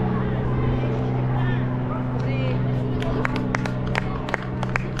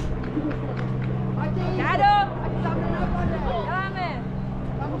 Matěj! Kádo! Ať tam nenapadne! Děláme!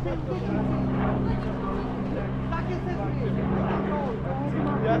 Tam musí jít. Taky se zví!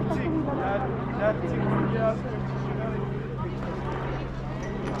 Já chci udělat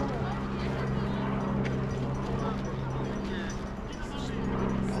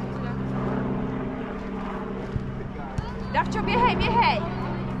Davčo, běhej, běhej!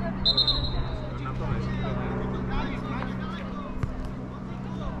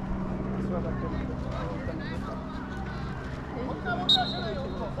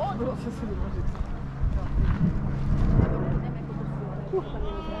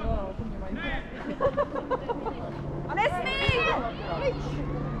 A nesmí!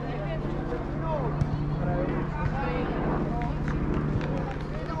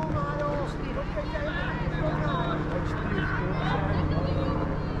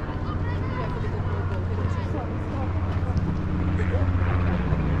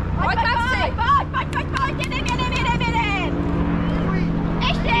 Pojď, Maxi! Pojď, jedem!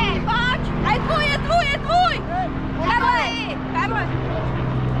 Ještě, pojď! Je tvůj! Karle!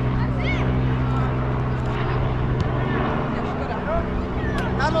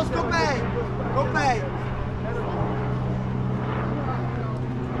 Carlos, kopej!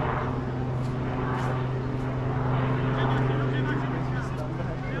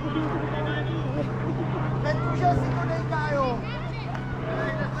 Teď může si to dej, Kájo!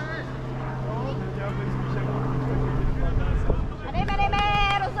 A jdeme,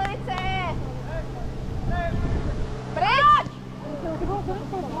 Rozhovice! Pryč!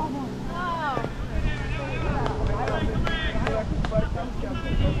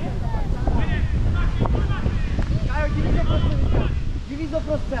 Kájo, divíz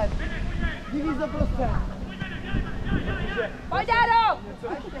doprostřed! Pojď, Dáro!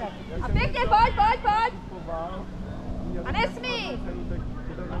 A pěkně, pojď! A nesmí!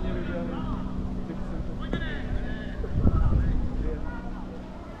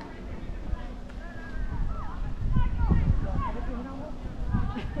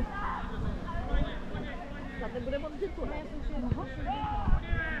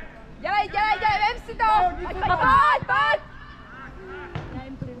 Dělej, vem si to! A pojď!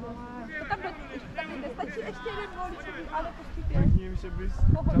 To tam nestačí ještě jeden gól, ale postupně. ním, že bys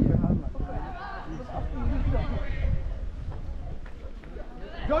zaběhal na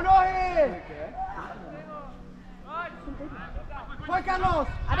Do nohy! Pojď, Carlos!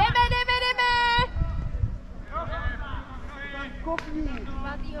 A jdeme! Kopni!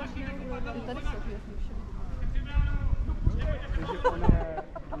 Tady jsou ne.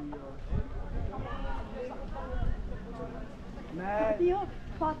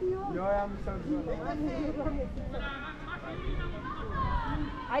 Pátýho? Jo, já musel zvolat.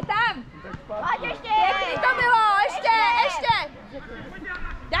 Aj tam! Pojď ještě! Pěkný to bylo! Ještě!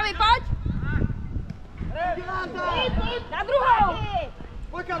 Dámy, pojď! Na druhou!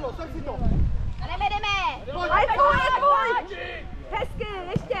 Pojď, Carlos, tak si to! Jdeme! Pojď, Aj tvůj! Hezky,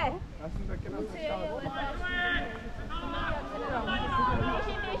 ještě! Já jsem taky na to stál.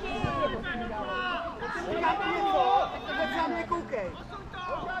 Běžím! Říkám ti něco, tak to třeba nekoukej.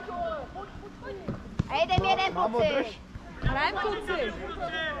 A jedem, kluci! Hrajem, kluci!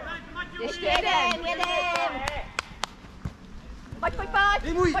 Ještě jedem! Pojď!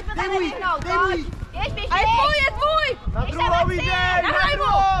 Dej můj! Běž! A je tvůj! Na druhou jde! Nahraj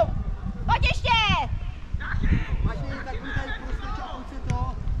mu! Pojď ještě! Matěj, tak mi tady prostě čapuce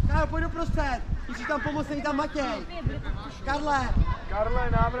to. Kájo, pojď doprostřed. Musíš tam pomoct, není tam Matěj. Karle,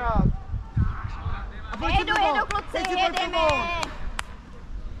 návrat. A pojď si Jedu, kluci, jedeme!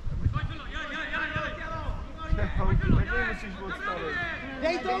 Taky musíš odstavit.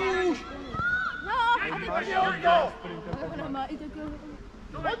 Dej to už! No, a ty pojď!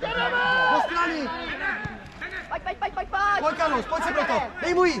 Do strany! Pojď! Pojď, Carlos, pojď se pro to.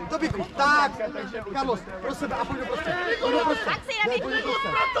 Dej můj, Tobiku. Tak, Carlos, pro sebe a pojď doprostřed. Tak si neběž!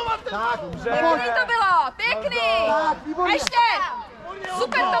 Tak, Pěkný to bylo! Pěkný! tak, výborně. Ještě!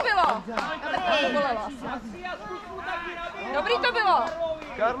 Super to bylo! Dobrý to bylo!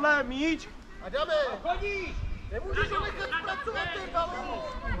 Karle, míč! Adame, chodíš! Nemůžeš ho nechat zpracovat, ty balonu!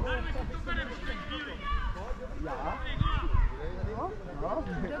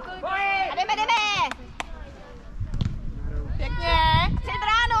 A jdeme! Pěkně! Před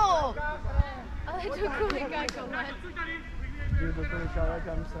bránu! Ale do kolika konec? Běž do toho káva,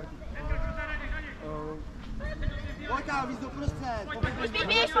 kam se. Pojďka, víc doprostřed.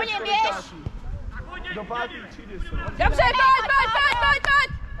 Běž po něm, běž! Do pátý třídy jsou. Dobře, pojď!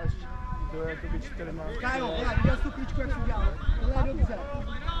 Až do jakoby 14. Kájo, hele, viděl jsi tu kličku, jak jsi udělal? Tohle je dobře.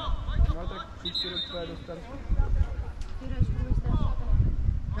 No tak příští rok tvoje do starší.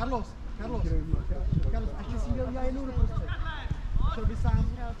 Carlos, ještě si měl udělat jednou doprostřed. Šel by sám.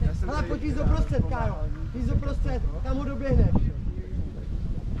 Hele, pojď víc doprostřed, Kájo. Víc doprostřed, tam ho doběhneš.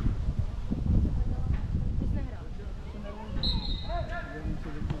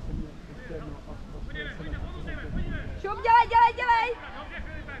 Šup, dělej!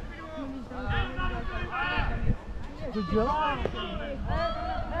 Co dělá?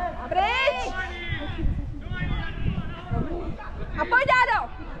 Pryč! A pojď, Dádo!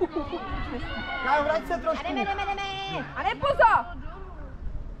 Kájo, vrať se trošku. Jdeme. A nepuzo!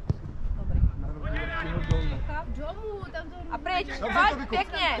 A pryč, pojď,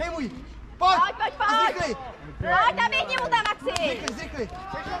 pěkně! Dej můj. Pojď! Pojď! Pojď, naběhni mu tam, Maxi! Zrychli.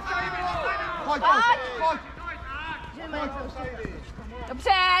 Pojď!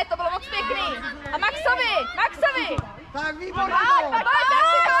 Dobře, to bylo moc pěkný. A Maxovi! Tak, výborně!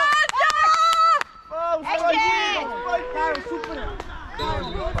 Pojď, ještě! Kájo, super!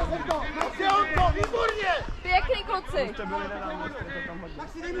 Výborně! Pěkný kluci.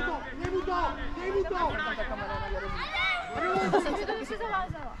 Maxi, dej mu to!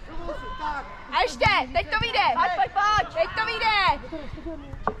 Tak, A ještě, teď to vyjde. Pojď. Teď to vyjde.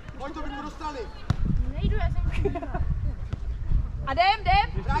 pojď to vyjdu do strany. A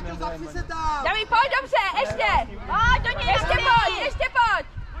jdem. Vrátil, zapři se tam! Dami, pojď, dobře, ještě. Pojď do něj, ještě pojď.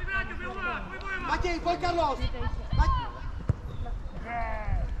 Matěj, pojď, Carlos!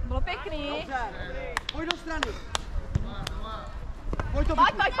 Bylo pěkný. Dobře, pojď do strany. Pojď, jo.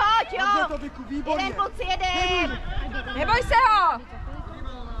 Dobře, Tobiku, výborně. Jeden, kluci, jeden. Neboj se ho.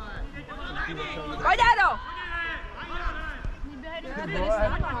 Pojď, Dádo.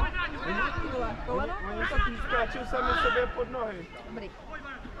 Oni se skáčou sami sobě pod nohy.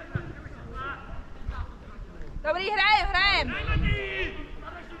 Dobrý, hrajem.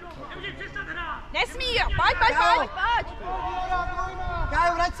 Nesmí, jo. Pojď.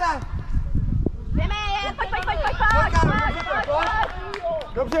 Kájo, vrať se! Jdeme, pojď.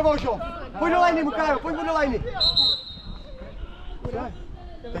 Dobře, Vožo. Pojď do lajny mu, Kájo, pojď mu do lajny.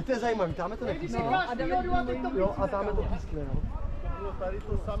 Teď to je zajímavý, táme to nepískne. Jo, a táme to pískne, no. To bylo tady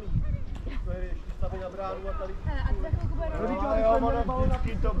to samý. To je ještě stavy na bránu a tady. Jo, ono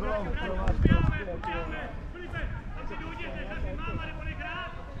vždycky to bylo pro vás prostě.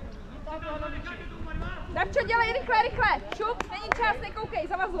 Dabčo, dělej rychle. Šup, není čas, nekoukej,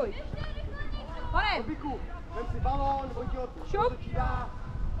 zavazuj. Honem. Vem si balón, pojď ho. Šup.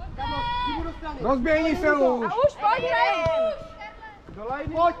 Carlos, jdi mu do strany. Rozběhni se už! A už, pojď, hrajem.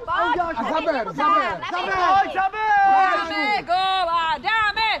 Pojď, a uděláš ho. Zaber! Dáme góla,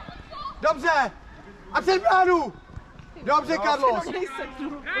 dáme. Dobře. A před bránu. Dobře, Carlos.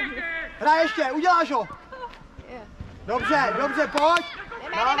 Hraj ještě, uděláš ho. Dobře, pojď.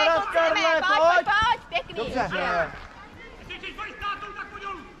 Pojď, pěkný. Dobře.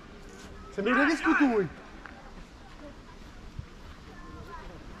 Se mnou nediskutuj.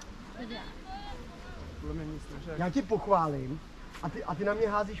 Já tě pochválím a ty na mě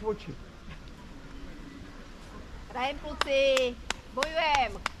házíš oči. Hrajem, kluci.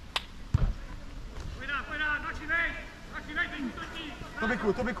 Bojujem.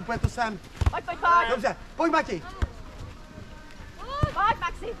 Tobiku, pojď to sem. Pojď. Dobře, pojď, Mati. Pojď,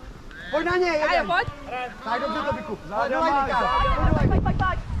 Maxi. Pojď na něj, jeden. Pojď. Tak, dobře, Tobiku. Pojď do lajny, Kájo. Pojď.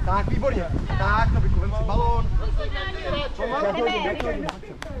 Tak, výborně. Tak, Tobiku, vem si balón.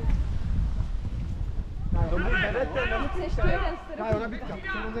 Kájo, nabídka.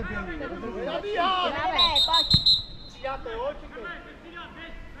 Dáme, pojď.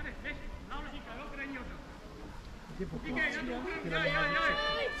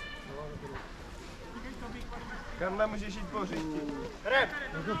 Karle, můžeš jít po hřišti.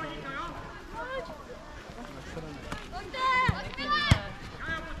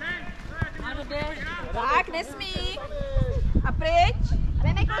 Tak, nesmí. A pryč.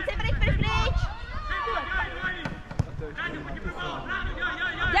 Jdeme, kluci, pryč.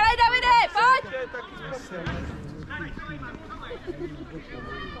 Dělej, Davide, pojď.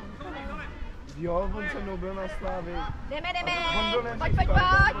 Jo, on se mnou byl na Slávy. Jdeme. Pojď. Pojď, jdem,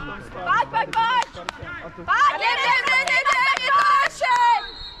 je to naše.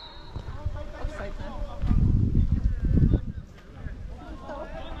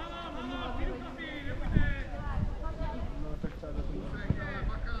 No tak třeba do toho.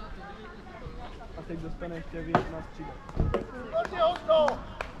 A teď dostane ještě víc na střídek.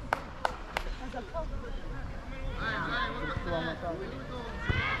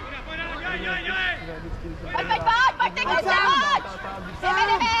 Pojď, teď pojď!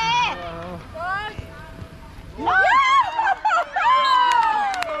 Jdeme! No!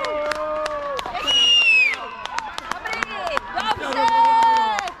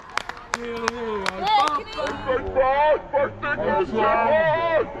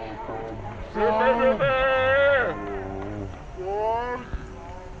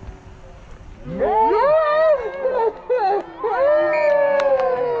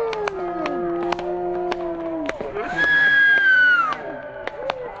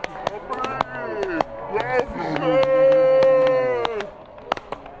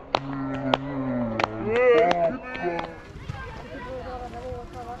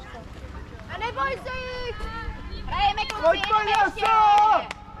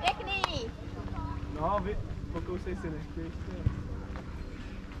 Pokousej si nechtěj.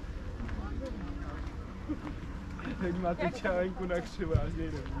 Teď máte čávenku na křivo, až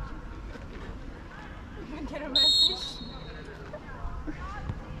nejde.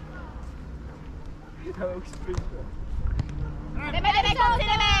 Ale už spíš. Jdeme, kluci,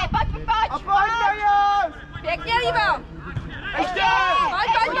 jdeme! Pojď! A pojď na nás! Pěkně, Líbo! Ještě!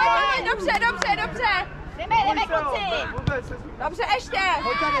 Pojď, dobře! Jdeme, kluci! Dobře, ještě!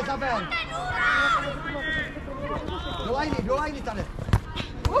 Pojď tady, Zabel. Do lajny tady.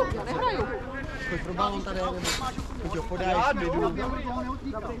 Já nehraju. Pojď pro balón tady, nebo pojď ho podáš.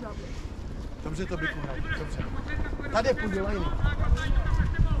 Dobře to byku hraj, dobře. Tady půjď do lajny.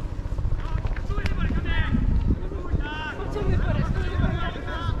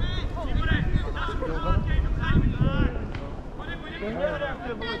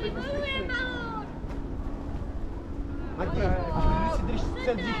 Matěj, když si drž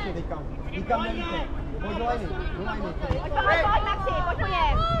před břiště teďka. Nikam nevíte. Pojď do lajny. Pojď, Maxi, pojď po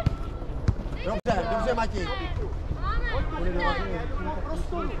něm! Dobře, Matěj.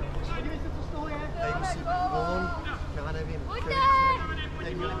 Tady musí on, já nevím,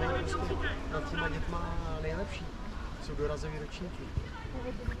 tady měli být prostě nad těma dětma nejlepší. Jsou dorazový ročníky.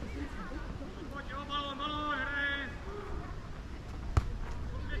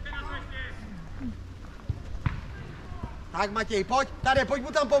 Tak Matěj, pojď, tady, pojď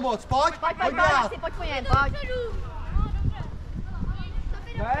mu tam pomoct, pojď Maxi, pojď po něm, pojď!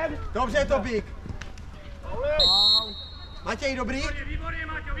 Dobře, to bík. Matěj, dobrý? Výborně,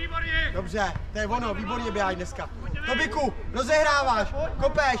 Máťo, výborně! Dobře, to je ono, výborně běháš dneska. Tobiku, rozehráváš,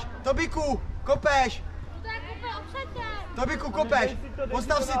 kopeš, Tobiku, kopeš. Tobiku, kopeš,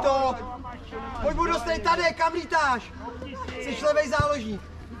 postav si to. Pojď mu dostej tady, kam lítáš? Jsi levej záložník.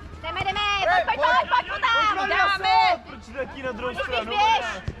 Jdeme, pojď tam! Dáme! Proč letí na druhou stranu? Běž!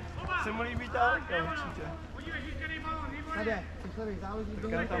 Se mu líbí tak? Určitě. Tady, jsi levej záložník.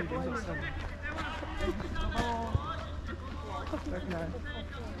 Já tam jdu zase. Tak ne.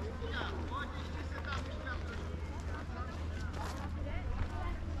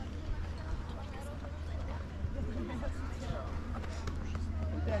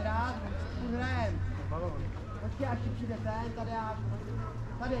 Pojďte hrát, hrajem. Počkej, až ti přijde ten, tady já.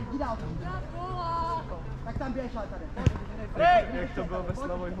 Tady, jdi dál. Tak tam běž, ale tady. Jak to bylo ve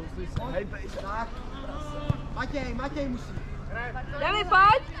Slavoj houslice. Hej, bejš. Tak. Matěj musí. Jdeme,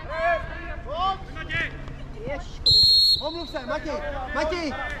 pojď! Omluv se, Matěj.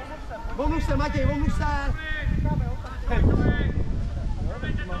 Omluv se. Hej.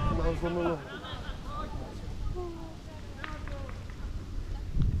 Mám zlomilo.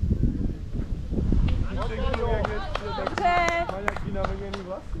 Dobře. Má nějaký navegený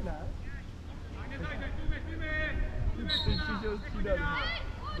vlasy, ne? Teď přišel střídat.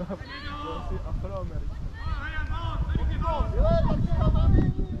 Vlasy afroameričné.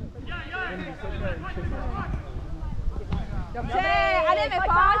 Dobře, a jdeme,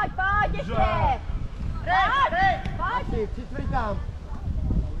 pojď! Ještě! Matěj, přitvrď tam.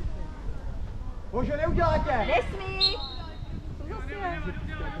 Bože, neuděláte. Nesmí!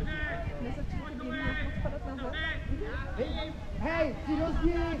 Hej, ty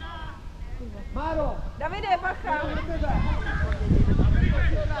rozdíly. Máro. Davide, bacha! Do tebe.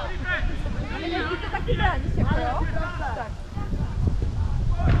 Davide, ty to taky brání všechno, jo? Tak.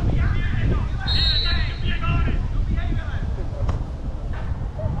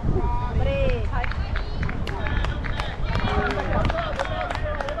 Dobrý!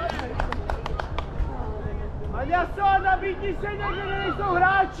 Maďaso, nabídni se někde, kde nejsou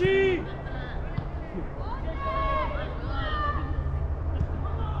hráči!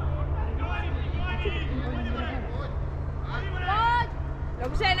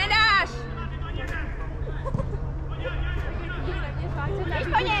 Dobře, nedáš! Běž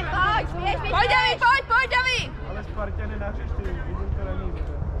po něm, běž! Pojď, David! Ale Spartany na hřišti, vidím to není.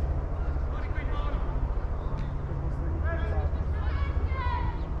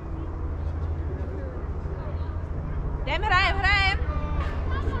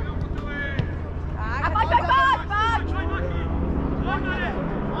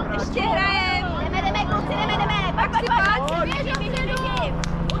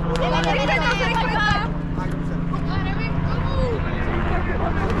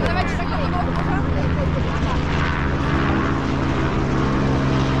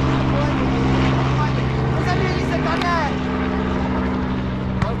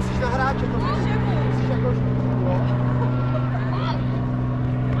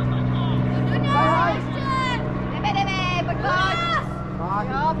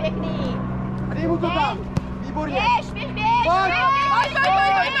 pěkný. A dej mu to tam. Výborně. Běž. Pojď.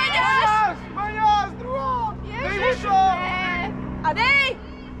 Maňas, druhá. Dej mu to. A dej!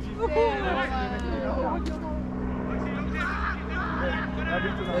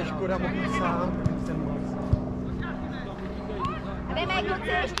 To je škoda, mohl být sám. Jdeme, kluci,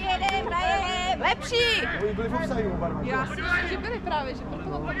 ještě jeden, hrajem. Lepší. Oni byli v obsahu oba dva. Já si myslím, že byli právě, že proto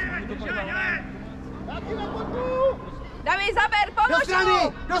ho Davi, zaber, pomož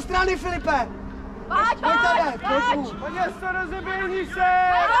mu! Do strany, Filipe! Pojď! Maňas, to rozeběhni se!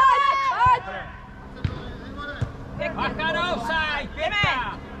 Pojď! Bacha do offside,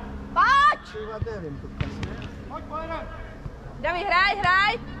 pěkná! Pojď! Nevím, Pojď, pojďme! Davi,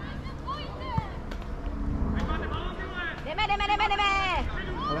 hraj! Jdeme!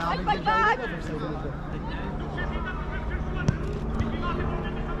 Pojď!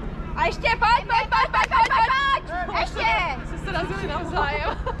 A ještě, pojď! Ještě! Jste se razili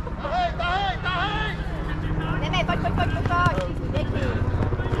navzájem. Tahej! Jdeme, pojď! Pěkný.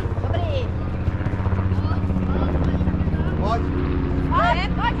 Dobrý. Pojď!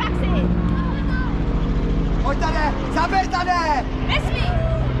 Pojď, Maxi! Pojď tady! Zaber tady! Nesmí!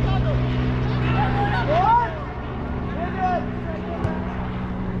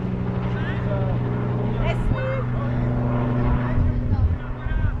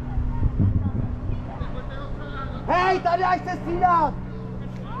 Hej, tady až se střídat!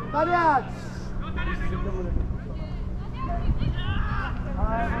 Tady až!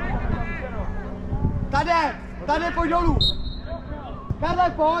 Tady pojď dolů! Karle,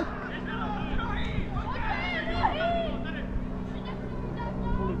 pojď!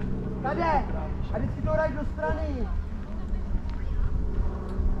 Tady! A vždycky to hraj do strany!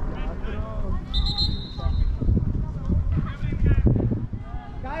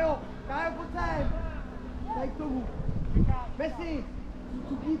 Kájo, pojď sem! Daj k tomu! Messi!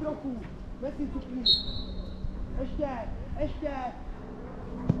 Cukni trochu! Messi, cukni! Ještě!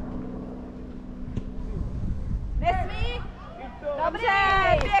 Nesmí? Dobře,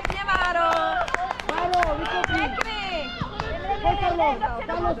 pěkně, Máro. Máro, vykopni! Pěkný. Pojď,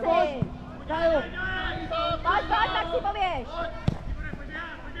 Carlos, pojď! Kájo! Pojď, tak si pověš!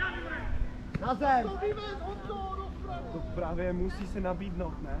 Na zem! To právě musí se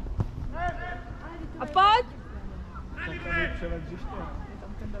nabídnout, ne? A pojď. Tak tady přelet hřiště.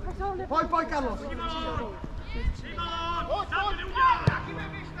 Pojď, Carlos!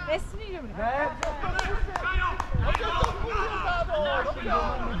 Nesmí, dobrý. Ne!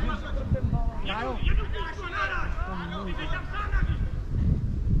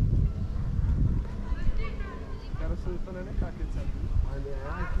 Karol to nenechá kecat. Ale ne,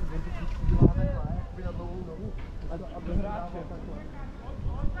 on to příčku dělá takhle, jakoby na dlouhou nohu. A do hráče takhle.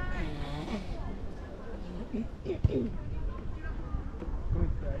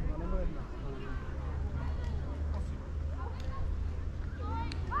 Kolik to je? 2 nebo 1?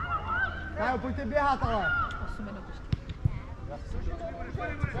 Kájo, pojďte běhat, ale. 8 minut ještě.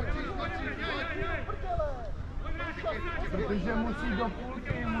 Protože musí do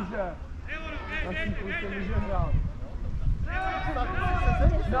půlky, může. Na svý půlce může hrát.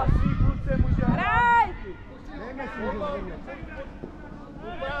 Na svý půlce může hrát. Nevíme si, může zřejmě.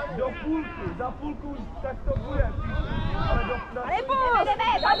 Do půlky, za půlku, tak to bude. Ale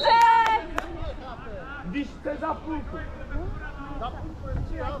Jdeme, dobře! když jste za půlku.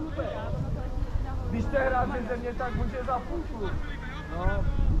 Když jste hrát ze země, tak může za půlku. No,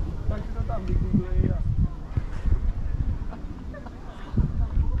 tak si to tam vygooglej.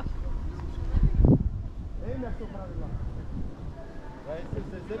 Nevím, jak to pravidla. Jestli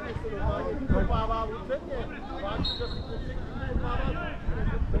se země se normálně vykopává od země, vážně, že si po všechny vykopává.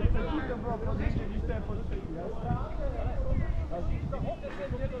 To bylo podříště, když to je podříště.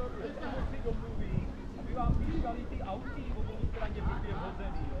 Aby vám pískali ty autí v obou straně, protože je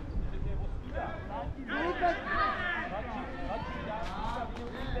hozený, jo? Protože je ostuda.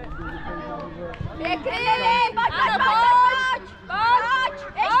 Pěkný, pojď!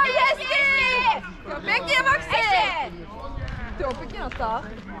 Ještě! Pěkně, Maxi! Ty jo, pěkně natáh.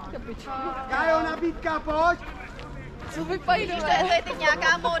 Kájo, nabídka, pojď! Co vypají To je teď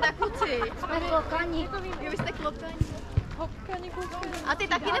nějaká móda, kluci. Jsme klokani. Jo, vy jste klokani. Hopkani, kluci. A ty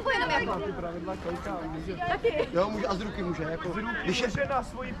taky nebo jenom jako? Ty pravidla koliká může. Taky. Jo, může, a z ruky může, jako. Když je, Může na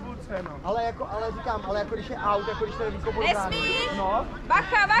svojí půlce, no. ale říkám, ale jako když je aut, jako když to je výkop od brány. Nesmí! No,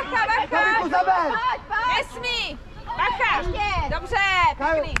 Bacha! Kaviku, zaber! Nesmí! Bacha! Ještě! Dobře,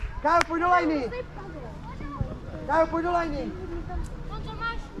 Kájo, pěkný. Kájo, pojď do lajny! Kájo, pojď do lajny!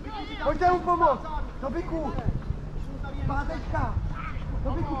 Pojďte mu pomoct! Tobiku! Pátečka!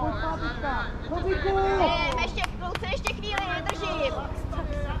 Tobiku, pojď pátečka! Tobiku! Ještě, kluci, ještě chvíli, nedržím.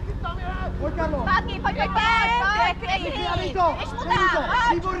 Pojď, Karlo. Zpátky, pojď, pěkný. Dej to,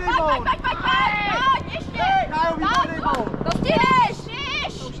 výborný gól. Pojď, ještě. Kájo, výborný gól. To stihneš.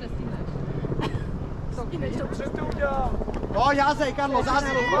 To už nestihneš. Co to udělal? Pojď, házej, Karlo,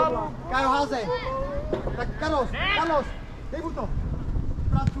 házej. Kájo, házej. Tak Carlos, dej mu to.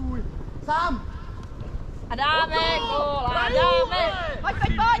 Pracuj. Sám. A dáme gól, a dáme.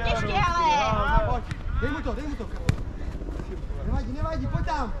 Pojď, ještě, ale. Pojď, dej mu to, Carlos. Nevadí, pojď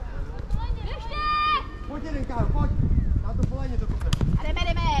tam. Ještě. Pojď jeden, Kájo, pojď. Dá to po lajně to kopne. A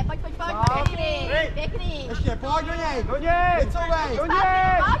jdeme, pojď, pěkný. Ještě, pojď do něj. Necouvej.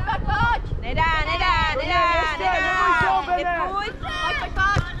 Pojď. Nedá. Pojď.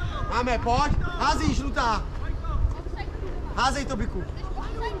 Máme, pojď. Hází, žlutá. Házej to, Biku.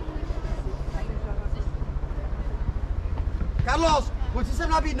 Carlos, pojď si sem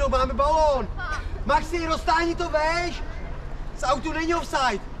nabídnout, máme balón. Maxi, roztáhni to vejš. Z autu není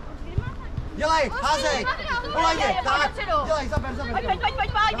offside. Dělej, házej. Polejně, tak. Dělej, zaber. Pojď,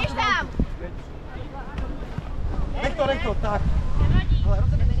 běž tam. Nech to, tak. Pojď,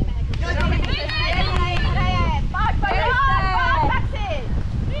 Maxi.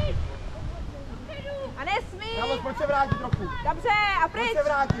 A nesmí. Carlos, pojď se vrátit trochu. Dobře, a pryč. Pojď se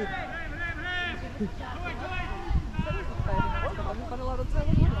vrátit. To vypadalo docela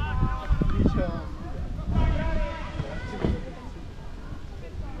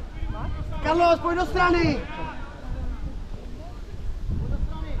Carlos, pojď do strany.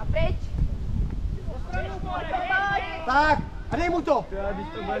 A pryč. Tak, a dej mu to. Já když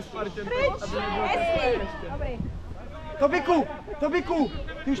to bude Spartan, aby nebylo Hezký. Dobrý. Tobiku,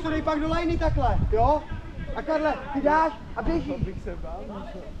 ty už to dej pak do lajny takhle, jo? A Karle, ty dáš a běží. bych se bál.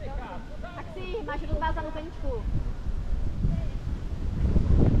 Maxi, máš rozvázanou teničku.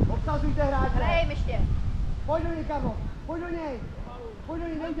 Obsazujte hráče. Hrajeme ještě. Pojď do něj, Karlo, pojď do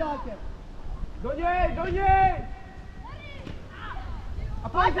něj, neuděláte. Do něj! A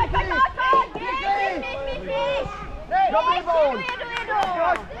pojď. Běž. Dobrý gól.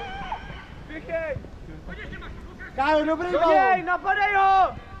 Jedu. Pěkej! Kájo, dobrý Do gól. něj, napadej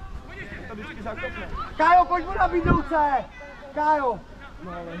ho! To vždycky zakopne. Kájo, pojď mu nabídnout se. Kájo.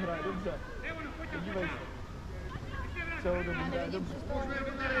 No ale hraje dobře. Podívej se. Celou dobu hraje dobře.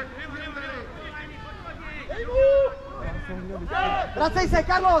 Vracej se,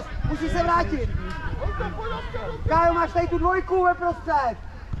 Carlos, musí se vrátit. Kájo, máš tady tu dvojku ve prostřed.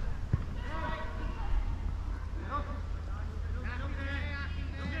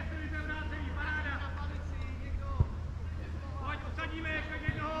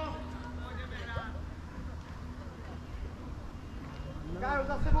 Kájo,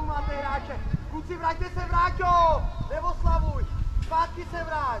 za sebou máte hráče. Kluci, vraťte se, Vráťo! Neoslavuj! Zpátky se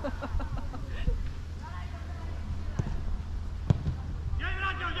vrať!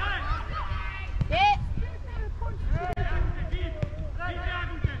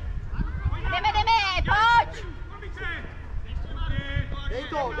 Jdeme, pojď!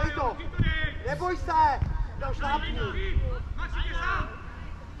 Dej to! Neboj se! Tam šlápni!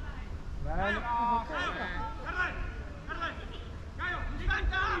 Ven!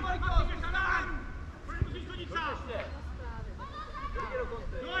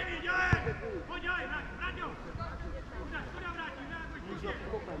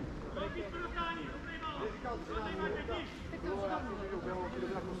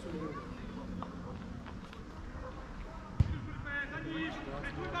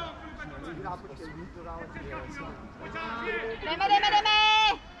 Jdeme!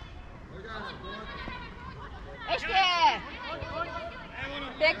 Ještě!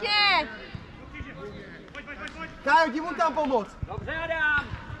 Pěkně! Kájo, jdi mu tam pomoct! Dobře, Adam!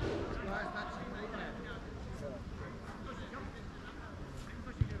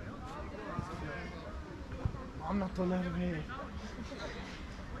 Mám na to nervy.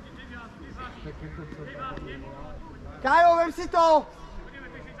 Kájo, vem si to!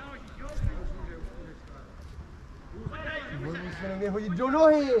 Musíme na mě hodit do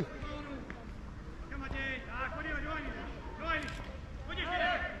nohy!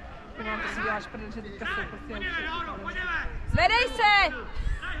 to si děláš prdel, že teďka se prostě... Zvedej se!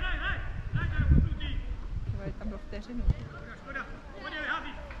 Tady tam do vteřinu.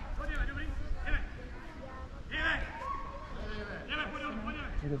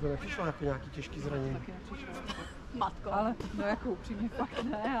 Mně to nepřišlo jako nějaký těžký zranění. Taky nepřišlo. Matko. Ale, no jako upřímně fakt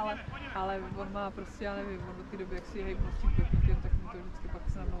ne, ale on má prostě, já nevím, on do té doby, jak si hejbnu s tím pepníkem, tak mi to vždycky pak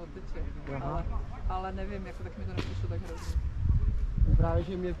se na mnou odteče. Ale nevím, jako tak mi to nepřišlo tak hrozně. Právě,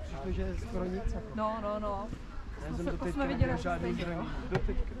 že mě přišlo, že je skoro nic. Jako. No. Já jsem To jsme viděli asi stejně, jo? Do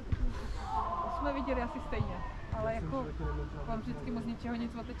teďka. To jsme viděli asi stejně. ale jako mám vždycky moc ničeho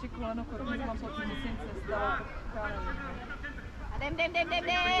nic oteče koleno, korunu mám pocit, že se nic nestalo, tak já nevím. A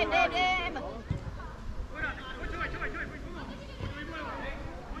jdem.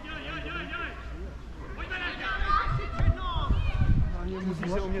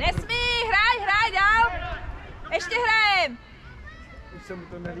 Nesmí, hraj dál. Ještě hrajem.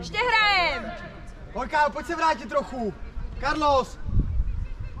 Ještě hrajem. Pojď, Karl, pojď se vrátit trochu. Carlos.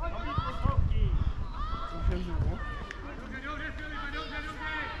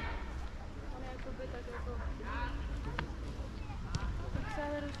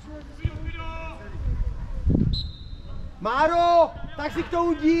 Máro, tak si k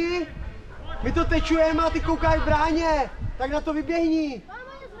tomu jdi. My to tečujeme a ty koukáš v bráně. Tak na to vyběhni.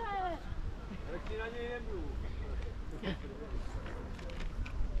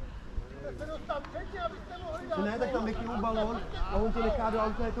 Ne, tak tam nechej mu balón a on to nechá do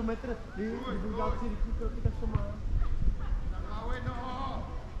auta, je to metr. Když udělal 3 rychlý kroky, tak to má.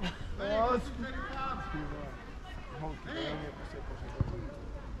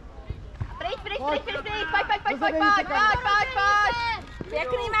 Pryč, pojď.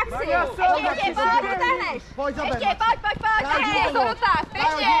 Pěkný, Maxi. Ještě, pojď, vytáhneš. Pojď, zaber. Ještě, pojď. Ještě, dotáh,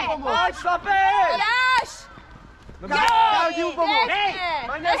 ještě. Pojď, šlapi! Dáš. Jdi mu pomoct.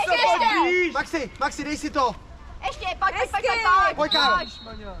 Maňa se pojď! Maxi, dej si to. Ještě, pojď. Pojď, Karl.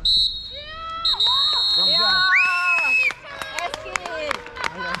 Jo. Hezky.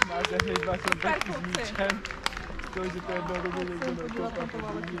 Máš hneď vašem pěkný s míčem. To, že to jednou dobu někdo nekoupá.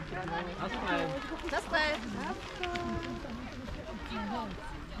 Naschle.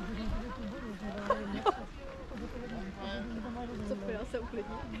 Co já se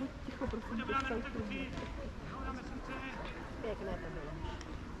uklidním. Ticho, prosím,